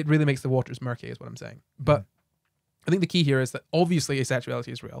it really makes the waters murky is what I'm saying. But I think the key here is that obviously asexuality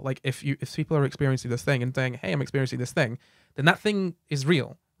is real. Like if people are experiencing this thing and saying, hey, I'm experiencing this thing, then that thing is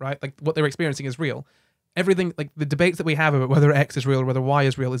real, right? Like what they're experiencing is real. Everything, like the debates that we have about whether X is real or whether Y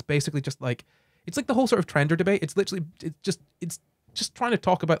is real is basically just like, it's like the whole sort of trender debate. It's literally, it's just trying to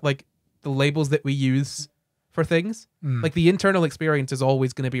talk about like the labels that we use for things. Like the internal experience is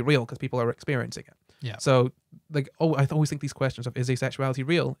always going to be real because people are experiencing it. Yeah. So like, I always think these questions of is asexuality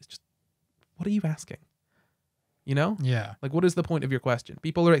real? It's just, what are you asking? You know? Yeah. Like, what is the point of your question?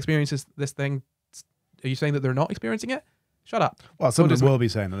 People are experiencing this thing. Are you saying that they're not experiencing it? Shut up. Well, someone will be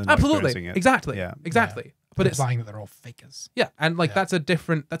saying that they're not experiencing it. Exactly. Yeah. Exactly. Yeah. But it's implying that they're all fakers. yeah, and like Yeah. that's a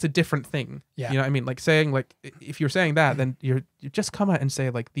different thing. Yeah. You know what I mean? Like saying like if you're saying that, then you just come out and say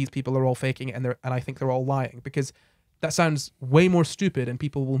like these people are all faking it and I think they're all lying, because that sounds way more stupid and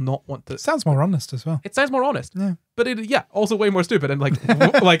people will not want to. It sounds more honest as well. It sounds more honest. Yeah. But also way more stupid and like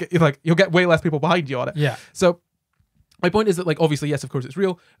like you'll get way less people behind you on it. Yeah. So my point is that like obviously yes, of course it's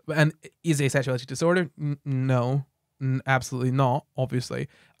real, and is asexuality disorder? No. Absolutely not, obviously.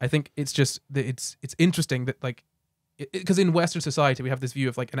 I think it's just that it's interesting that like because in Western society we have this view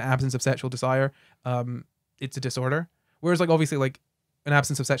of like an absence of sexual desire, it's a disorder, whereas like obviously like an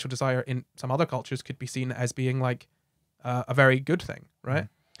absence of sexual desire in some other cultures could be seen as being like a very good thing, right?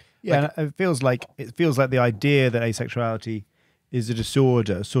 Yeah, Like, and it feels like the idea that asexuality is a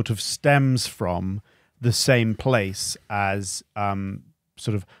disorder sort of stems from the same place as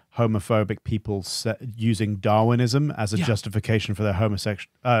sort of homophobic people using Darwinism as a justification for their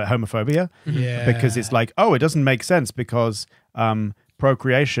homophobia. Yeah. Because it's like, oh, it doesn't make sense because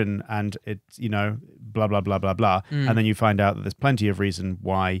procreation and it's, blah, blah, blah, blah, blah. And then you find out that there's plenty of reason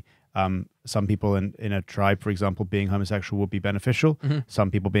why some people in a tribe, for example, being homosexual would be beneficial.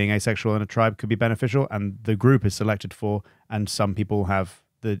 Some people being asexual in a tribe could be beneficial, and the group is selected for, and some people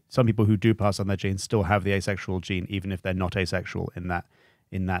who do pass on their genes still have the asexual gene, even if they're not asexual in that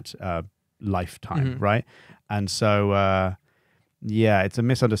lifetime, right? And so, it's a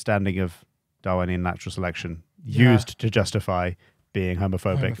misunderstanding of Darwinian natural selection used to justify being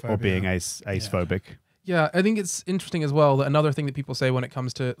homophobic or being acephobic. Yeah, I think it's interesting as well that another thing that people say when it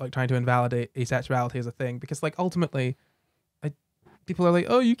comes to like trying to invalidate asexuality as a thing, because like ultimately, people are like,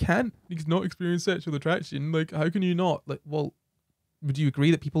 oh, you can't not experience sexual attraction. Like, how can you not? Like, well, would you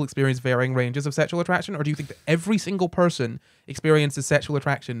agree that people experience varying ranges of sexual attraction, or do you think that every single person experiences sexual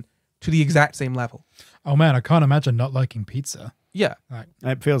attraction to the exact same level? Oh man, I can't imagine not liking pizza. Yeah. Like,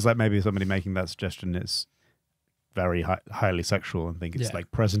 It feels like maybe somebody making that suggestion is very highly sexual and think it's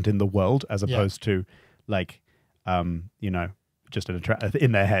like present in the world as opposed to like, you know, just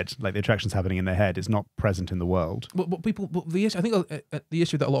in their head, like the attraction's happening in their head. It's not present in the world. The issue, I think the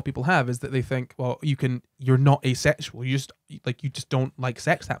issue that a lot of people have is that they think, well, you're not asexual. You just don't like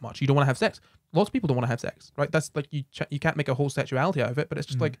sex that much. You don't want to have sex. Lots of people don't want to have sex, right? That's like you can't make a whole sexuality out of it. But it's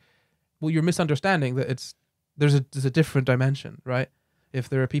just like, well, you're misunderstanding that there's a different dimension, right? If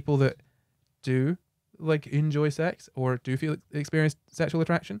there are people that do like enjoy sex or do experience sexual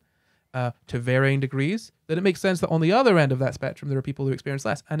attraction to varying degrees, then it makes sense that on the other end of that spectrum there are people who experience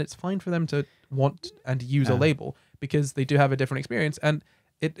less, and it's fine for them to want and use a label because they do have a different experience, and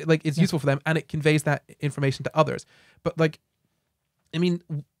it's useful for them and it conveys that information to others. But like, I mean,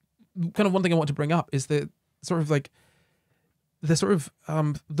 kind of one thing I want to bring up is the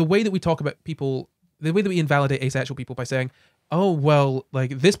way that we talk about people, the way that we invalidate asexual people by saying, oh, well,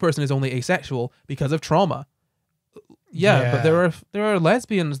 like this person is only asexual because of trauma. Yeah, but there are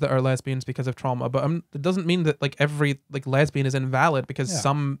lesbians that are lesbians because of trauma, but it doesn't mean that like every like lesbian is invalid because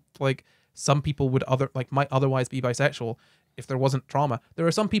some people might otherwise be bisexual if there wasn't trauma. There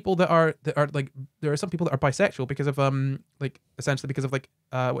are some people that are bisexual because of essentially because of what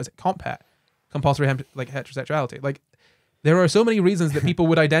is it, compulsory heterosexuality. Like there are so many reasons that people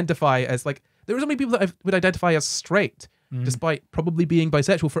would identify as there are so many people that would identify as straight despite probably being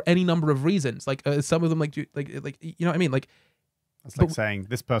bisexual for any number of reasons. Like some of them you know what I mean? Like it's like saying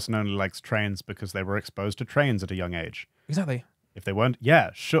this person only likes trains because they were exposed to trains at a young age. Exactly. If they weren't,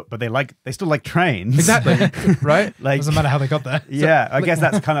 sure, but they still like trains. Exactly. Right? Like doesn't matter how they got there. Yeah, I guess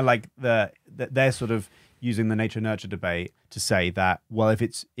that's kind of like they're sort of using the nature nurture debate to say that, well, if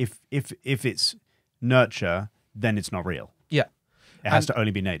it's nurture, then it's not real. Yeah. It has to only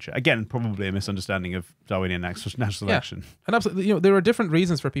be nature. Again, probably a misunderstanding of Darwinian natural selection. And absolutely, you know, there are different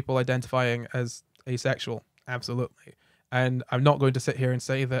reasons for people identifying as asexual. Absolutely. And I'm not going to sit here and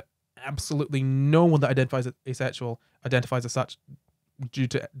say that absolutely no one that identifies as asexual identifies as such due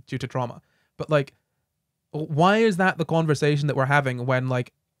to trauma. But like, why is that the conversation that we're having when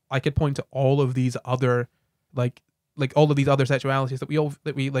like I could point to all of these other like all of these other sexualities that we all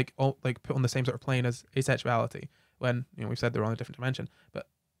put on the same sort of plane as asexuality, when, you know, we've said they're on a different dimension. But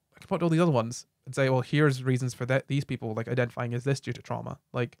I can point to all these other ones and say, well, here's reasons for that. These people like identifying as this due to trauma.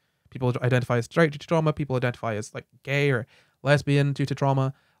 Like people identify as straight due to trauma. People identify as like gay or lesbian due to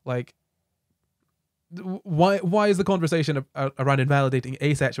trauma. Like, why is the conversation around invalidating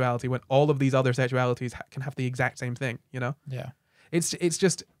asexuality when all of these other sexualities can have the exact same thing? You know? Yeah.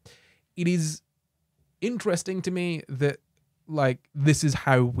 It is interesting to me that like this is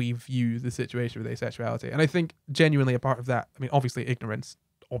how we view the situation with asexuality, and I think genuinely a part of that, I mean, obviously ignorance,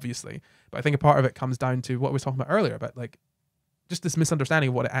 obviously, but I think a part of it comes down to what we were talking about earlier about like just this misunderstanding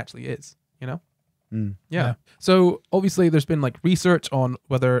of what it actually is, you know? Yeah. So obviously there's been like research on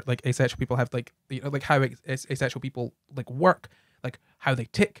whether like asexual people have like, you know, like how asexual people like work, like how they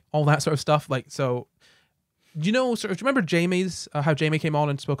tick, all that sort of stuff. Like, so do you know, sort of, do you remember Jamie's how Jamie came on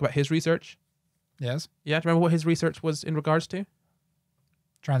and spoke about his research? Yes. Yeah, do you remember what his research was in regards to?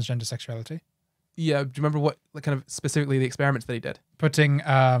 Transgender sexuality. Yeah, do you remember what like kind of specifically the experiments that he did? Putting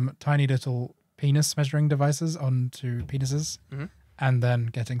tiny little penis measuring devices onto penises, and then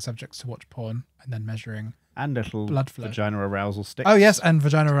getting subjects to watch porn, and then measuring and little blood flow. Vagina arousal sticks. Oh yes, and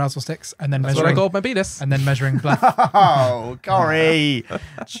vagina arousal sticks, and then That's measuring. what I called my penis. And then measuring blood. Oh, Corey!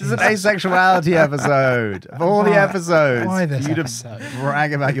 This is an asexuality episode. Of all the episodes, Why this you episode? to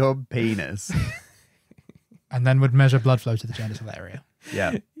brag about your penis. And then would measure blood flow to the genital area.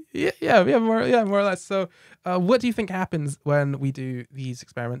 Yeah. More or less. So, what do you think happens when we do these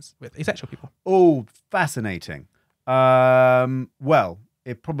experiments with asexual people? Oh, fascinating. Well,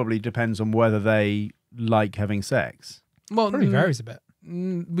 it probably depends on whether they like having sex. Well, Probably varies a bit.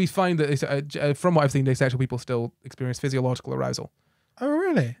 we find that from what I've seen, asexual people still experience physiological arousal. Oh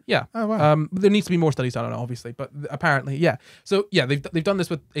really? Yeah. Oh wow. There needs to be more studies done on it, obviously, but apparently, yeah. So yeah, they've done this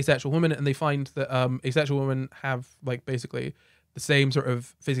with asexual women, and they find that asexual women have like basically the same sort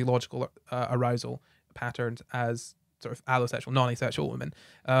of physiological arousal patterns as sort of allosexual, non-asexual women.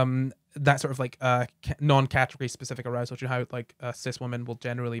 That sort of like non-category specific arousal. Do you know how like cis women will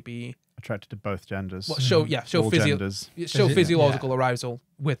generally be Attracted to both genders. show All genders. physiological arousal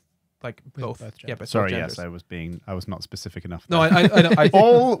with like With both. both Yeah, genders. both Sorry, genders. yes, I was not specific enough. No, there. I know.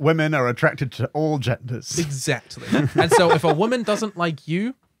 All women are attracted to all genders. Exactly. And so if a woman doesn't like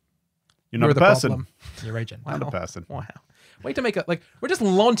you, You're not you're a the person. problem. You're agent. Not Wow. a person. Wow. Way to make it like we're just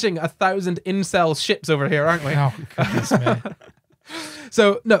launching 1,000 incel ships over here, aren't we? Oh, goodness me.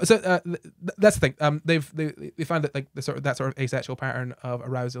 So no, so that's the thing. They found that like that sort of asexual pattern of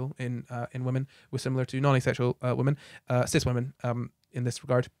arousal in women was similar to non-asexual women, cis women, in this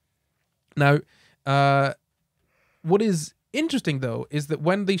regard. Now, what is interesting though is that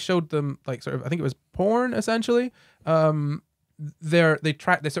when they showed them like sort of, I think it was porn essentially, they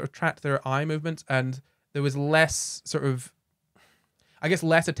tracked their eye movements, and there was less sort of, I guess,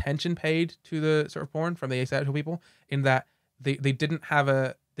 less attention paid to the sort of porn from the asexual people, in that they didn't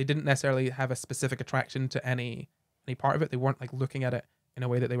necessarily have a specific attraction to any part of it. They weren't like looking at it in a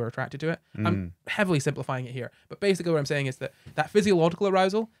way that they were attracted to it. I'm heavily simplifying it here, but basically what I'm saying is that physiological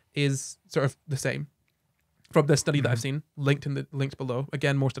arousal is sort of the same from the study that I've seen, linked below.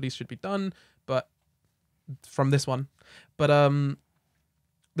 Again, more studies should be done, but from this one. But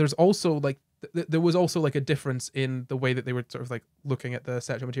there's also like there was also like a difference in the way that they were sort of like looking at the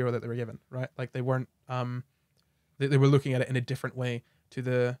sexual material that they were given, right? Like they weren't they were looking at it in a different way to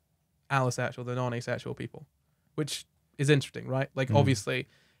the allosexual, the non-asexual people, which is interesting, right? Like obviously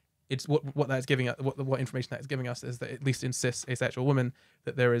it's what that's giving us, what information that is giving us is that at least in cis asexual women,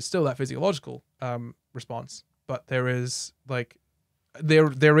 that there is still that physiological response, but there is like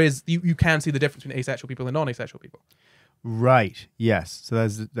there is you can see the difference between asexual people and non-asexual people. Right. Yes. So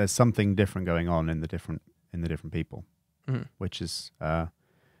there's something different going on in the different people, which is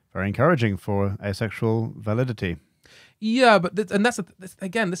very encouraging for asexual validity. Yeah, but this is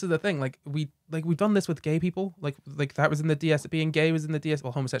the thing. Like we've done this with gay people. Like that was in the DS. Being gay was in the DS.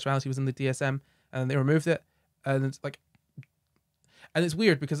 Well, homosexuality was in the DSM, and they removed it. And it's like, and it's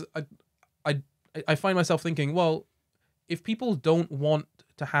weird because I find myself thinking, well, if people don't want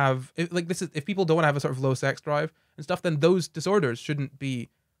to have if people don't want to have a sort of low sex drive and stuff, then those disorders shouldn't be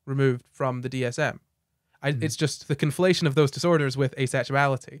removed from the DSM. It's just the conflation of those disorders with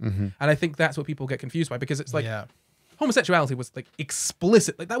asexuality, and I think that's what people get confused by, because it's like homosexuality was like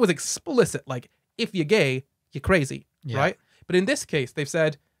explicit, like that was explicit, like if you're gay, you're crazy, right? But in this case, they've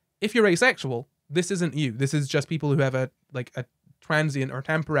said if you're asexual, this isn't you. This is just people who have a transient or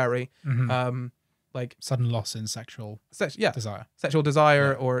temporary like sudden loss in sexual desire. Sexual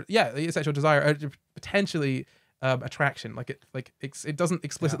desire, or sexual desire, or potentially attraction. It doesn't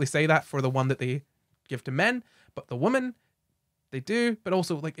explicitly say that for the one that they give to men, but the woman they do. But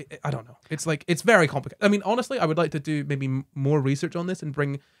also I don't know. It's like it's very complicated. I mean, honestly, I would like to do maybe more research on this and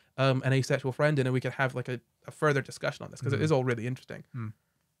bring an asexual friend in, and we could have like a further discussion on this, because it is all really interesting.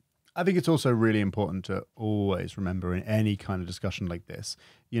 I think it's also really important to always remember in any kind of discussion like this,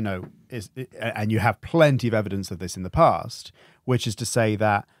 and you have plenty of evidence of this in the past, which is to say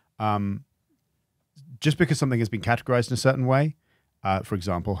that just because something has been categorized in a certain way, for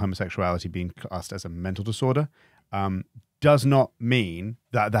example, homosexuality being classed as a mental disorder, does not mean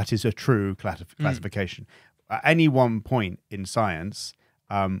that that is a true classification. At any one point in science,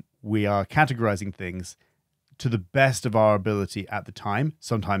 we are categorizing things to the best of our ability at the time,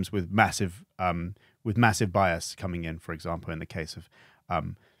 sometimes with massive bias coming in, for example, in the case of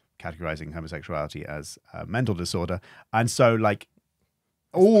categorizing homosexuality as a mental disorder. And so, like,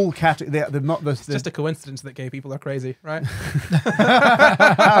 all they're not the... It's just a coincidence that gay people are crazy, right?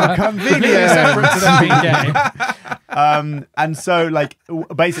 How convenient! Separate to them being gay. And so, like,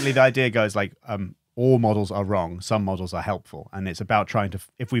 basically the idea goes, like, all models are wrong, some models are helpful, and it's about trying to,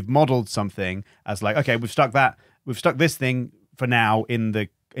 if we've modeled something as like, okay, we've stuck this thing for now in the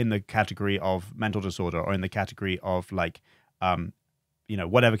category of mental disorder, or in the category of like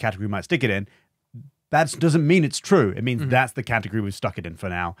whatever category we might stick it in, that doesn't mean it's true. It means that's the category we've stuck it in for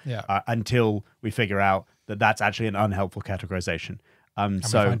now, until we figure out that that's actually an unhelpful categorization. And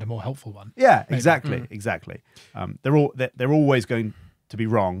so we find a more helpful one. Yeah, exactly. They're always going to be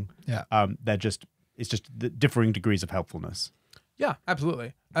wrong. Yeah. It's just the differing degrees of helpfulness. Yeah,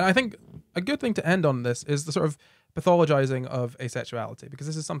 absolutely. And I think a good thing to end on this is the sort of pathologizing of asexuality, because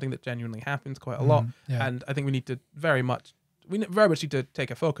this is something that genuinely happens quite a lot. Yeah. And I think we very much need to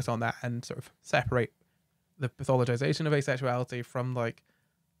take a focus on that and sort of separate the pathologization of asexuality from like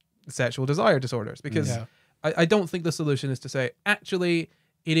sexual desire disorders, because I don't think the solution is to say, actually,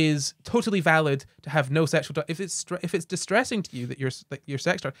 it is totally valid to have no sexual if it's distressing to you that your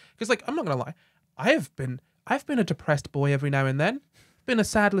sex drive, because like I'm not gonna lie, I've been a depressed boy every now and then, been a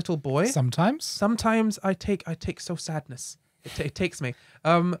sad little boy. Sometimes I take so sadness. It takes me.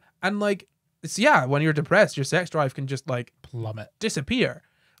 And like when you're depressed, your sex drive can just like plummet, disappear.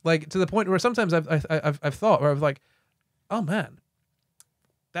 Like to the point where sometimes I've thought where I was like, oh man,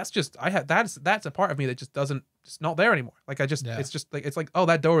 that's just that's a part of me that just doesn't, it's not there anymore. Like it's like, oh,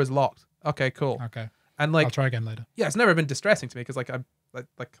 that door is locked. Okay, cool. Okay. And like I'll try again later. yeah, it's never been distressing to me because like I'm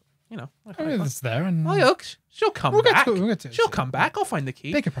like you know, It's there, and oh, yeah, she'll come back. We'll get to it. She'll come back. I'll find the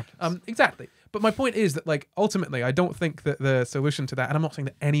key. Bigger problems. Exactly. But my point is that like ultimately, I don't think that the solution to that, and I'm not saying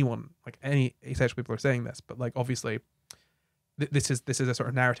that anyone, like any asexual people, are saying this, but like obviously, this is a sort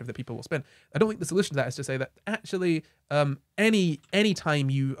of narrative that people will spin. I don't think the solution to that is to say that actually, any time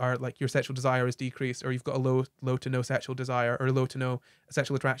you are like your sexual desire is decreased, or you've got a low to no sexual desire, or low to no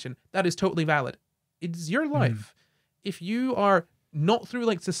sexual attraction, that is totally valid. It's your life. If you are not through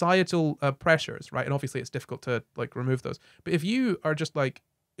like societal pressures, right? And obviously it's difficult to like remove those. But if you are just like,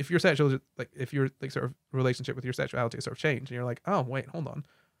 if your sexual, like if your like sort of relationship with your sexuality sort of changed and you're like, oh wait, hold on,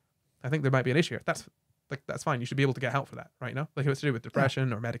 I think there might be an issue here. That's fine. You should be able to get help for that, right? You know, like if it's to do with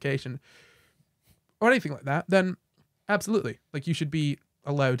depression or medication or anything like that, then absolutely, like you should be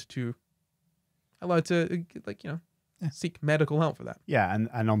allowed to like, you know, seek medical help for that. Yeah,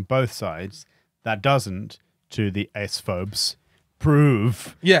 and on both sides, that doesn't, to the ace-phobes,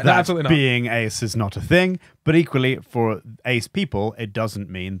 prove that absolutely not. Being ace is not a thing, but equally for ace people, it doesn't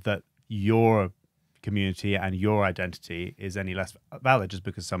mean that your community and your identity is any less valid just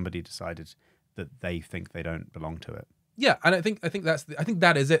because somebody decided that they think they don't belong to it. Yeah, and I think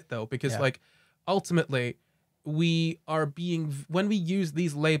that is it though, because like ultimately we are being, when we use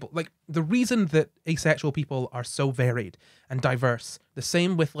these labels, like the reason that asexual people are so varied and diverse, the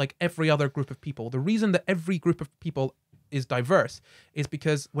same with like every other group of people, the reason that every group of people is diverse is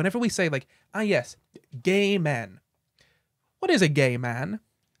because whenever we say like, yes, gay men, what is a gay man?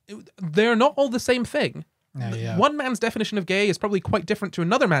 They're not all the same thing. One man's definition of gay is probably quite different to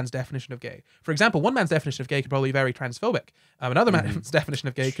another man's definition of gay. For example, one man's definition of gay could probably be very transphobic. Another man's definition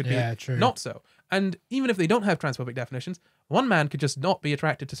of gay could be not so. And even if they don't have transphobic definitions, one man could just not be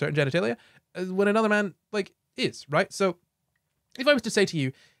attracted to certain genitalia when another man like is, right? So if I was to say to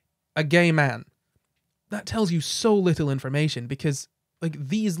you, a gay man, that tells you so little information because like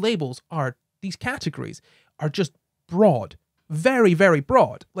these labels are, these categories are just broad. Very, very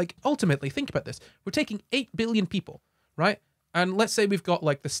broad. Like, ultimately, think about this. We're taking 8 billion people, right? And let's say we've got,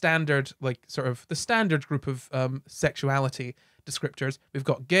 like, the standard, like, sort of, the standard group of sexuality descriptors. We've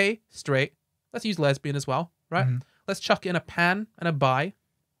got gay, straight. Let's use lesbian as well, right? Mm-hmm. Let's chuck in a pan and a bi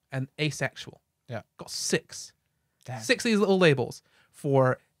and asexual. Yeah. Got 6. Damn. 6 of these little labels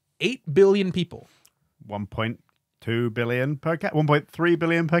for 8 billion people. 1.2 billion per 1.3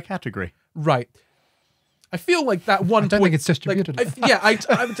 billion per category. Right. I feel like that one. I don't think it's distributed. Like,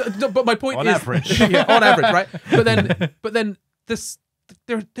 no, but my point on is average. on average, right? But then this,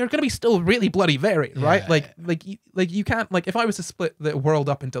 they're going to be still really bloody varied, right? Like you can't, like if I was to split the world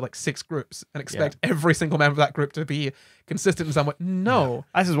up into like 6 groups and expect every single member of that group to be consistent in some way, no.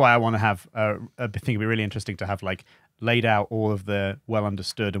 This is why I want to have. I think it'd be really interesting to have like laid out all of the well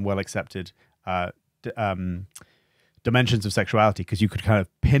understood and well accepted dimensions of sexuality, because you could kind of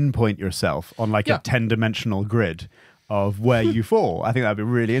pinpoint yourself on like a 10-dimensional grid of where you fall. I think that'd be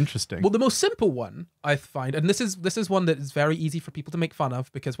really interesting. Well, the most simple one I find, and this is one that is very easy for people to make fun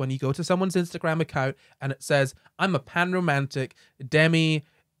of, because when you go to someone's Instagram account and it says, I'm a pan-romantic, demi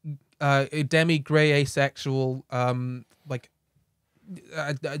gray asexual, like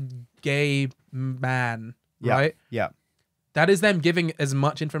a gay man, right? Yeah. That is them giving as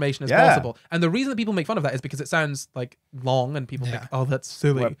much information as possible. And the reason that people make fun of that is because it sounds like long and people think, oh, that's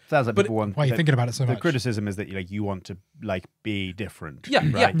silly. Well, sounds like people want. Why are you thinking about it so much? The criticism is that you want to like be different. Yeah,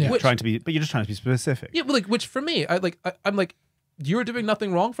 right? yeah. You're trying to be, but you're just trying to be specific. Yeah, well, like, which for me, I'm like, you're doing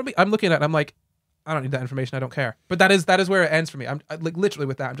nothing wrong for me. I'm looking at it and I'm like, I don't need that information. I don't care. But that is where it ends for me. I'm like literally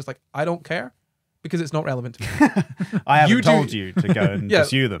with that. I'm just like, I don't care. Because it's not relevant to me. I haven't told you to go and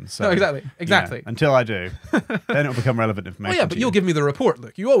pursue them. So, no, exactly. You know, until I do, then it'll become relevant information. Well, yeah, but you'll give me the report,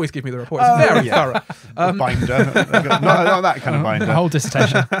 Luke. You always give me the report. It's very thorough. Binder. not that kind of binder. The whole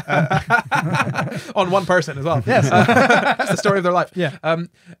dissertation. On one person as well. Yes. That's the story of their life. Yeah.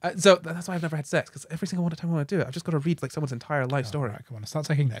 So that's why I've never had sex, because every single time I want to do it, I've just got to read like someone's entire life story. Right, come on, start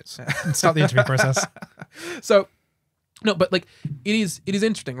taking notes. Start the interview process. So, no, but like it is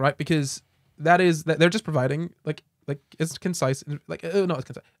interesting, right? Because that they're just providing like as concise, like not as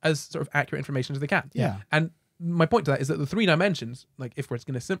concise, as sort of accurate information as they can. Yeah. And my point to that is that the 3 dimensions, like if we're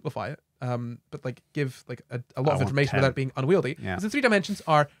going to simplify it, but like give like a lot of information without being unwieldy. Yeah. The 3 dimensions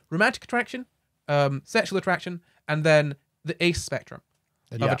are romantic attraction, sexual attraction, and then the ace spectrum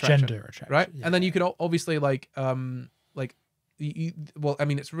of attraction, gender attraction, right? Yeah. And then you could obviously well, I mean,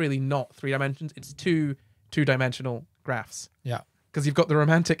 it's really not 3 dimensions; it's two-dimensional graphs. Yeah. because you've got the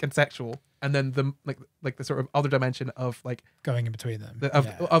romantic and sexual, and then the like the sort of other dimension of like Going in between them.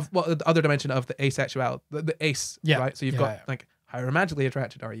 the other dimension of the asexual, the ace, right? So you've got like how romantically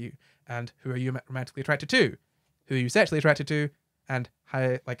attracted are you, and who are you romantically attracted to, who are you sexually attracted to, and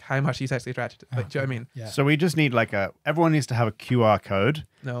how much are you sexually attracted to? Like, do you know what I mean? Yeah. So we just need everyone needs to have a QR code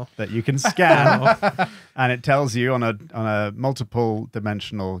No. that you can scan, and it tells you on a multiple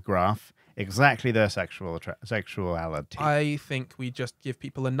dimensional graph exactly their sexuality. I think we just give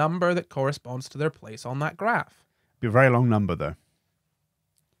people a number that corresponds to their place on that graph. Be a very long number though,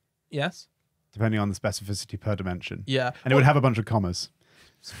 Yes. depending on the specificity per dimension. Yeah. And it would have a bunch of commas.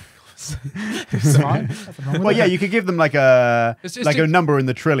 It's fine. Nothing wrong with Well, it. yeah, you could give them a It's just a number in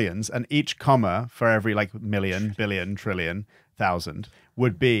the trillions, and each comma for every million, billion, trillion, thousand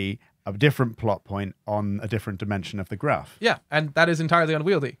would be a different plot point on a different dimension of the graph. Yeah, and that is entirely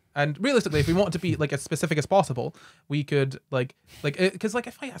unwieldy. And realistically, if we want to be like as specific as possible, we could because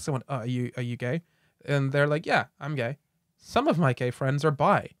if I ask someone, "Oh, are you gay?" and they're like, "Yeah, I'm gay." Some of my gay friends are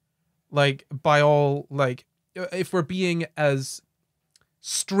bi. Like by all if we're being as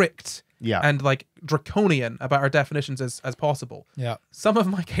strict and like draconian about our definitions as possible. Yeah. Some of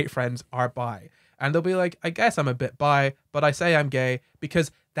my gay friends are bi. And they'll be like, I guess I'm a bit bi, but I say I'm gay because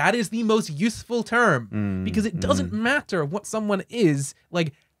that is the most useful term. Because it doesn't matter what someone is,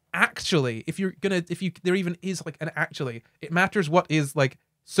 like, actually, there even is like an actually, it matters what is like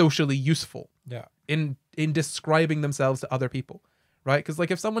socially useful. Yeah. In describing themselves to other people. Right? Because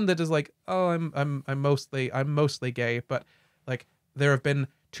like if someone that is like, oh, I'm mostly gay, but like there have been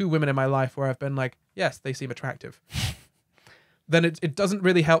 2 women in my life where I've been like, yes, they seem attractive. Then it doesn't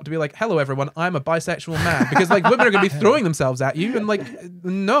really help to be like, hello everyone, I'm a bisexual man, because like women are going to be throwing themselves at you and like,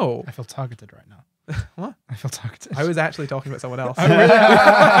 no. I feel targeted right now. What? I feel targeted. I was actually talking about someone else. Oh, really?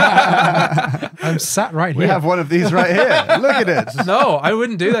 I'm sat right here. We have one of these right here. Look at it. No, I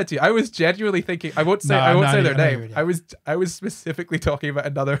wouldn't do that to you. I was genuinely thinking. I won't say their name. Yeah. I was specifically talking about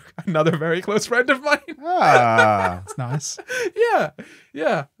another very close friend of mine. Ah. That's nice.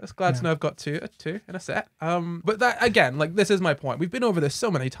 Yeah. That's glad to know I've got two in a set. But that again, like this is my point. We've been over this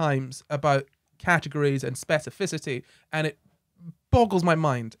so many times about categories and specificity, and it boggles my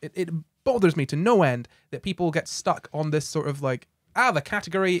mind. It bothers me to no end that people get stuck on this sort of like, the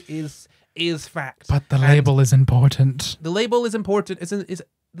category is fact. But the label is important. The label is important. The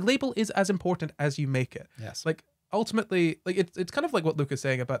label is as important as you make it. Yes. Like ultimately, like it's kind of like what Luke is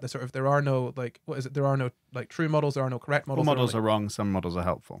saying about the sort of there are no true models, there are no correct models. Some models are wrong, some models are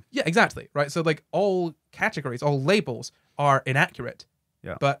helpful. Yeah, exactly. Right. So like all categories, all labels are inaccurate.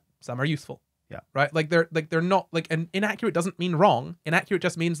 Yeah. But some are useful. Yeah. Right. Like they're not like, and inaccurate doesn't mean wrong. Inaccurate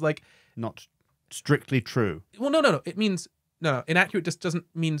just means like Not strictly true. Well, no. It means no. Inaccurate just doesn't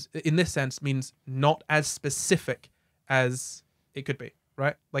means in this sense means not as specific as it could be.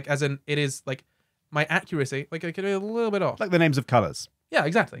 Right. Like as in it is like my accuracy. Like it could be a little bit off. Like the names of colors. Yeah.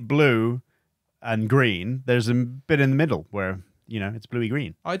 Exactly. Blue and green. There's a bit in the middle where it's bluey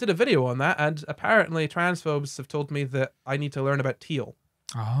green. I did a video on that, and apparently transphobes have told me that I need to learn about teal.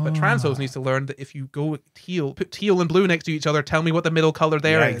 Oh. But transphobes needs to learn that if you go with teal, put teal and blue next to each other, tell me what the middle color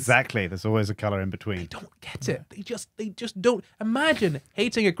there is. Exactly. There's always a color in between. They don't get it. They just don't. Imagine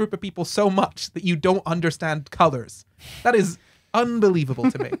hating a group of people so much that you don't understand colors. That is unbelievable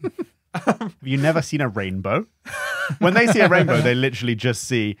to me. Have you never seen a rainbow? When they see a rainbow, they literally just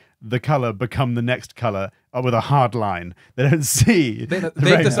see the color become the next color with a hard line. They don't see the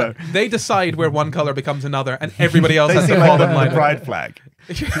rainbow. They decide where one color becomes another, and everybody else They has see the like bottom the line. pride flag,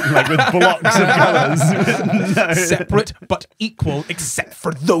 like with blocks of colors. No. Separate but equal, except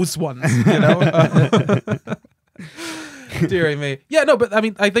for those ones. You know. Dearie me. Yeah, no, but I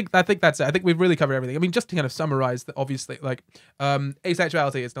mean, I think that's it. I think we've really covered everything. I mean, just to kind of summarize that, obviously, like,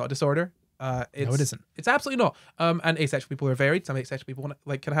 asexuality is not a disorder. No, it isn't. It's absolutely not. And asexual people are varied. Some asexual people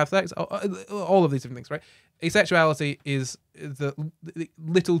can have sex. All of these different things, right? Asexuality is the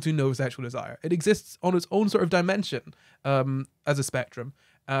little to no sexual desire. It exists on its own sort of dimension, as a spectrum.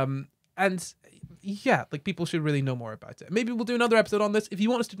 And yeah, like people should really know more about it. Maybe we'll do another episode on this. If you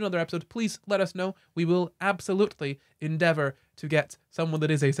want us to do another episode, please let us know. We will absolutely endeavor to get someone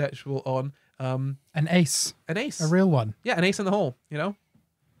that is asexual on. An ace. An ace. A real one. Yeah, an ace in the hole, you know?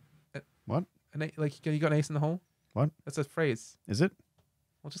 What? Like you got an ace in the hole? What? That's a phrase. Is it?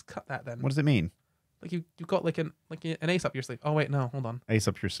 We'll just cut that then. What does it mean? Like you've got like an ace up your sleeve. Oh wait, no, hold on. Ace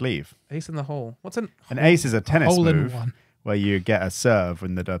up your sleeve. Ace in the hole. What's an ace is a tennis hole in move one. where you get a serve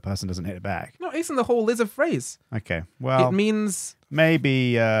when the person doesn't hit it back. No, ace in the hole is a phrase. Okay, well, It means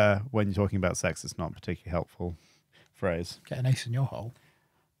maybe when you're talking about sex, it's not a particularly helpful phrase. Get an ace in your hole.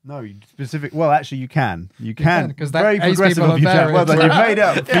 No, specific. Well, actually, you can. You can because very ace progressive people of you, are Jack. Well done. very- You've made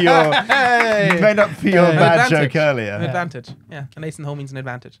up for your. You've made up for your Hey. bad Advantage. joke earlier. An advantage. Yeah, an ace in the hole means an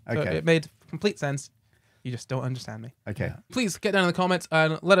advantage. So Okay. it made complete sense. You just don't understand me. Okay. Please get down in the comments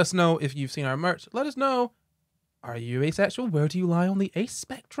and let us know if you've seen our merch. Let us know, are you asexual? Where do you lie on the ace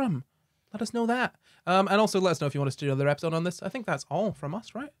spectrum? Let us know that. And also let us know if you want us to do another episode on this. I think that's all from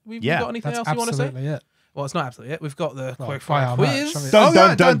us, right? We've Yeah. got anything That's else you want to say? absolutely it. Well, it's not absolutely it. We've got the Well, quick buy fire our quiz. merch, Dun, Oh, dun,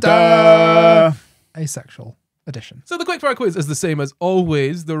 yeah, dun, dun. Asexual edition. So the quickfire quiz is the same as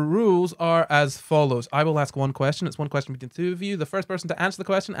always. The rules are as follows. I will ask one question. It's one question between the two of you. The first person to answer the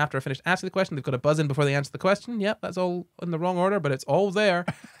question, after I finish asking the question, they've got to buzz in before they answer the question. Yep, that's all in the wrong order, but it's all there.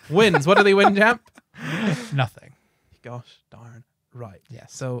 Wins. What do they win, champ? Nothing. Gosh darn right.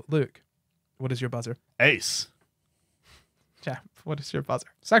 Yes. So, Luke, what is your buzzer? Ace. Champ, what is your buzzer?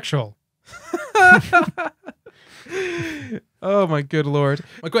 Sexual. Oh my good lord.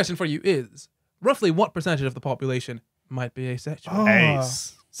 My question for you is, roughly what percentage of the population might be asexual? Oh,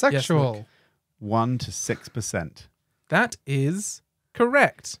 Ace. Sexual. 1 to 6%. That is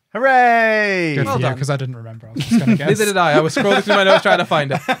correct. Hooray! Good Well for you, done. because I didn't remember. I was just going to guess. Neither did I. I was scrolling through my notes trying to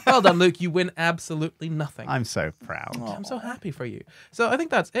find it. Well done, Luke. You win absolutely nothing. I'm so proud. I'm so happy for you. So I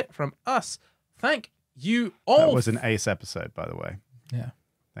think that's it from us. Thank you all. That was an ace episode, by the way. Yeah.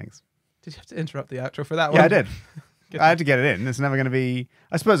 Thanks. Did you have to interrupt the outro for that one? Yeah, I did. Good. I had to get it in. It's never going to be.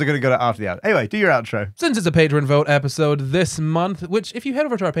 I suppose I'm going to go after the outro. Anyway, do your outro. Since it's a patron vote episode this month, which if you head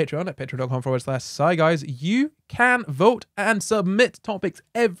over to our Patreon at patreon.com/SCI Guys, you can vote and submit topics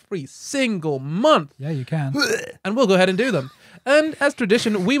every single month. Yeah, you can. And we'll go ahead and do them. And as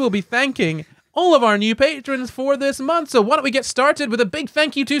tradition, we will be thanking all of our new patrons for this month. So why don't we get started with a big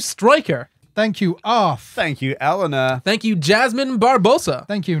thank you to Striker. Thank you, Arf. Thank you, Eleanor. Thank you, Jasmine Barbosa.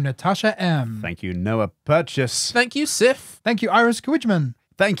 Thank you, Natasha M. Thank you, Noah Purchase. Thank you, Sif. Thank you, Iris Kwijman.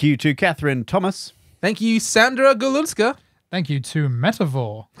 Thank you to Catherine Thomas. Thank you, Sandra Golunska. Thank you to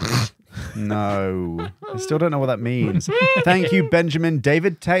Metavore. No, I still don't know what that means. Thank you, Benjamin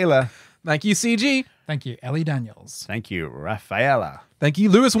David Taylor. Thank you, CG. Thank you, Ellie Daniels. Thank you, Rafaela. Thank you,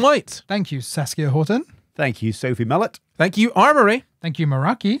 Lewis White. Thank you, Saskia Horton. Thank you, Sophie Mellett. Thank you, Armory. Thank you,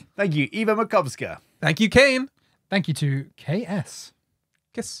 Maraki. Thank you, Eva Makovska. Thank you, Kane. Thank you to KS.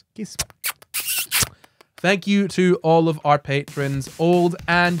 Kiss. Kiss. Thank you to all of our patrons, old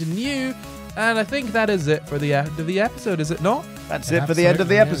and new. And I think that is it for the end of the episode, is it not? That's It it for the end of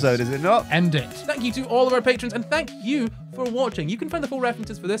the absolutely episode, is it not? End it. Thank you to all of our patrons, and thank you for watching. You can find the full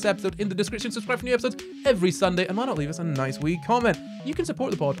references for this episode in the description. Subscribe for new episodes every Sunday, and why not leave us a nice wee comment? You can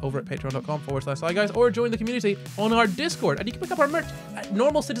support the pod over at patreon.com/SCI Guys, or join the community on our Discord, and you can pick up our merch at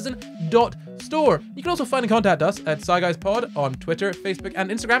normalcitizen.store. You can also find and contact us at SCI Guys Pod on Twitter, Facebook, and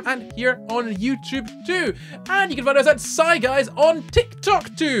Instagram, and here on YouTube too. And you can find us at SCI Guys on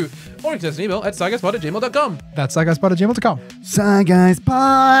TikTok too. Or you can send us an email at sciguyspod@gmail.com. That's SciGuysPod@gmail.com. Sci Guys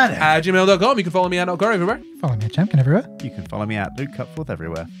Pod. At gmail.com, you can follow me at Algar everywhere. Follow me at Champion everywhere. You can follow me at Luke Cupforth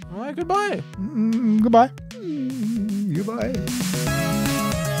everywhere. All right, goodbye. Goodbye. Goodbye.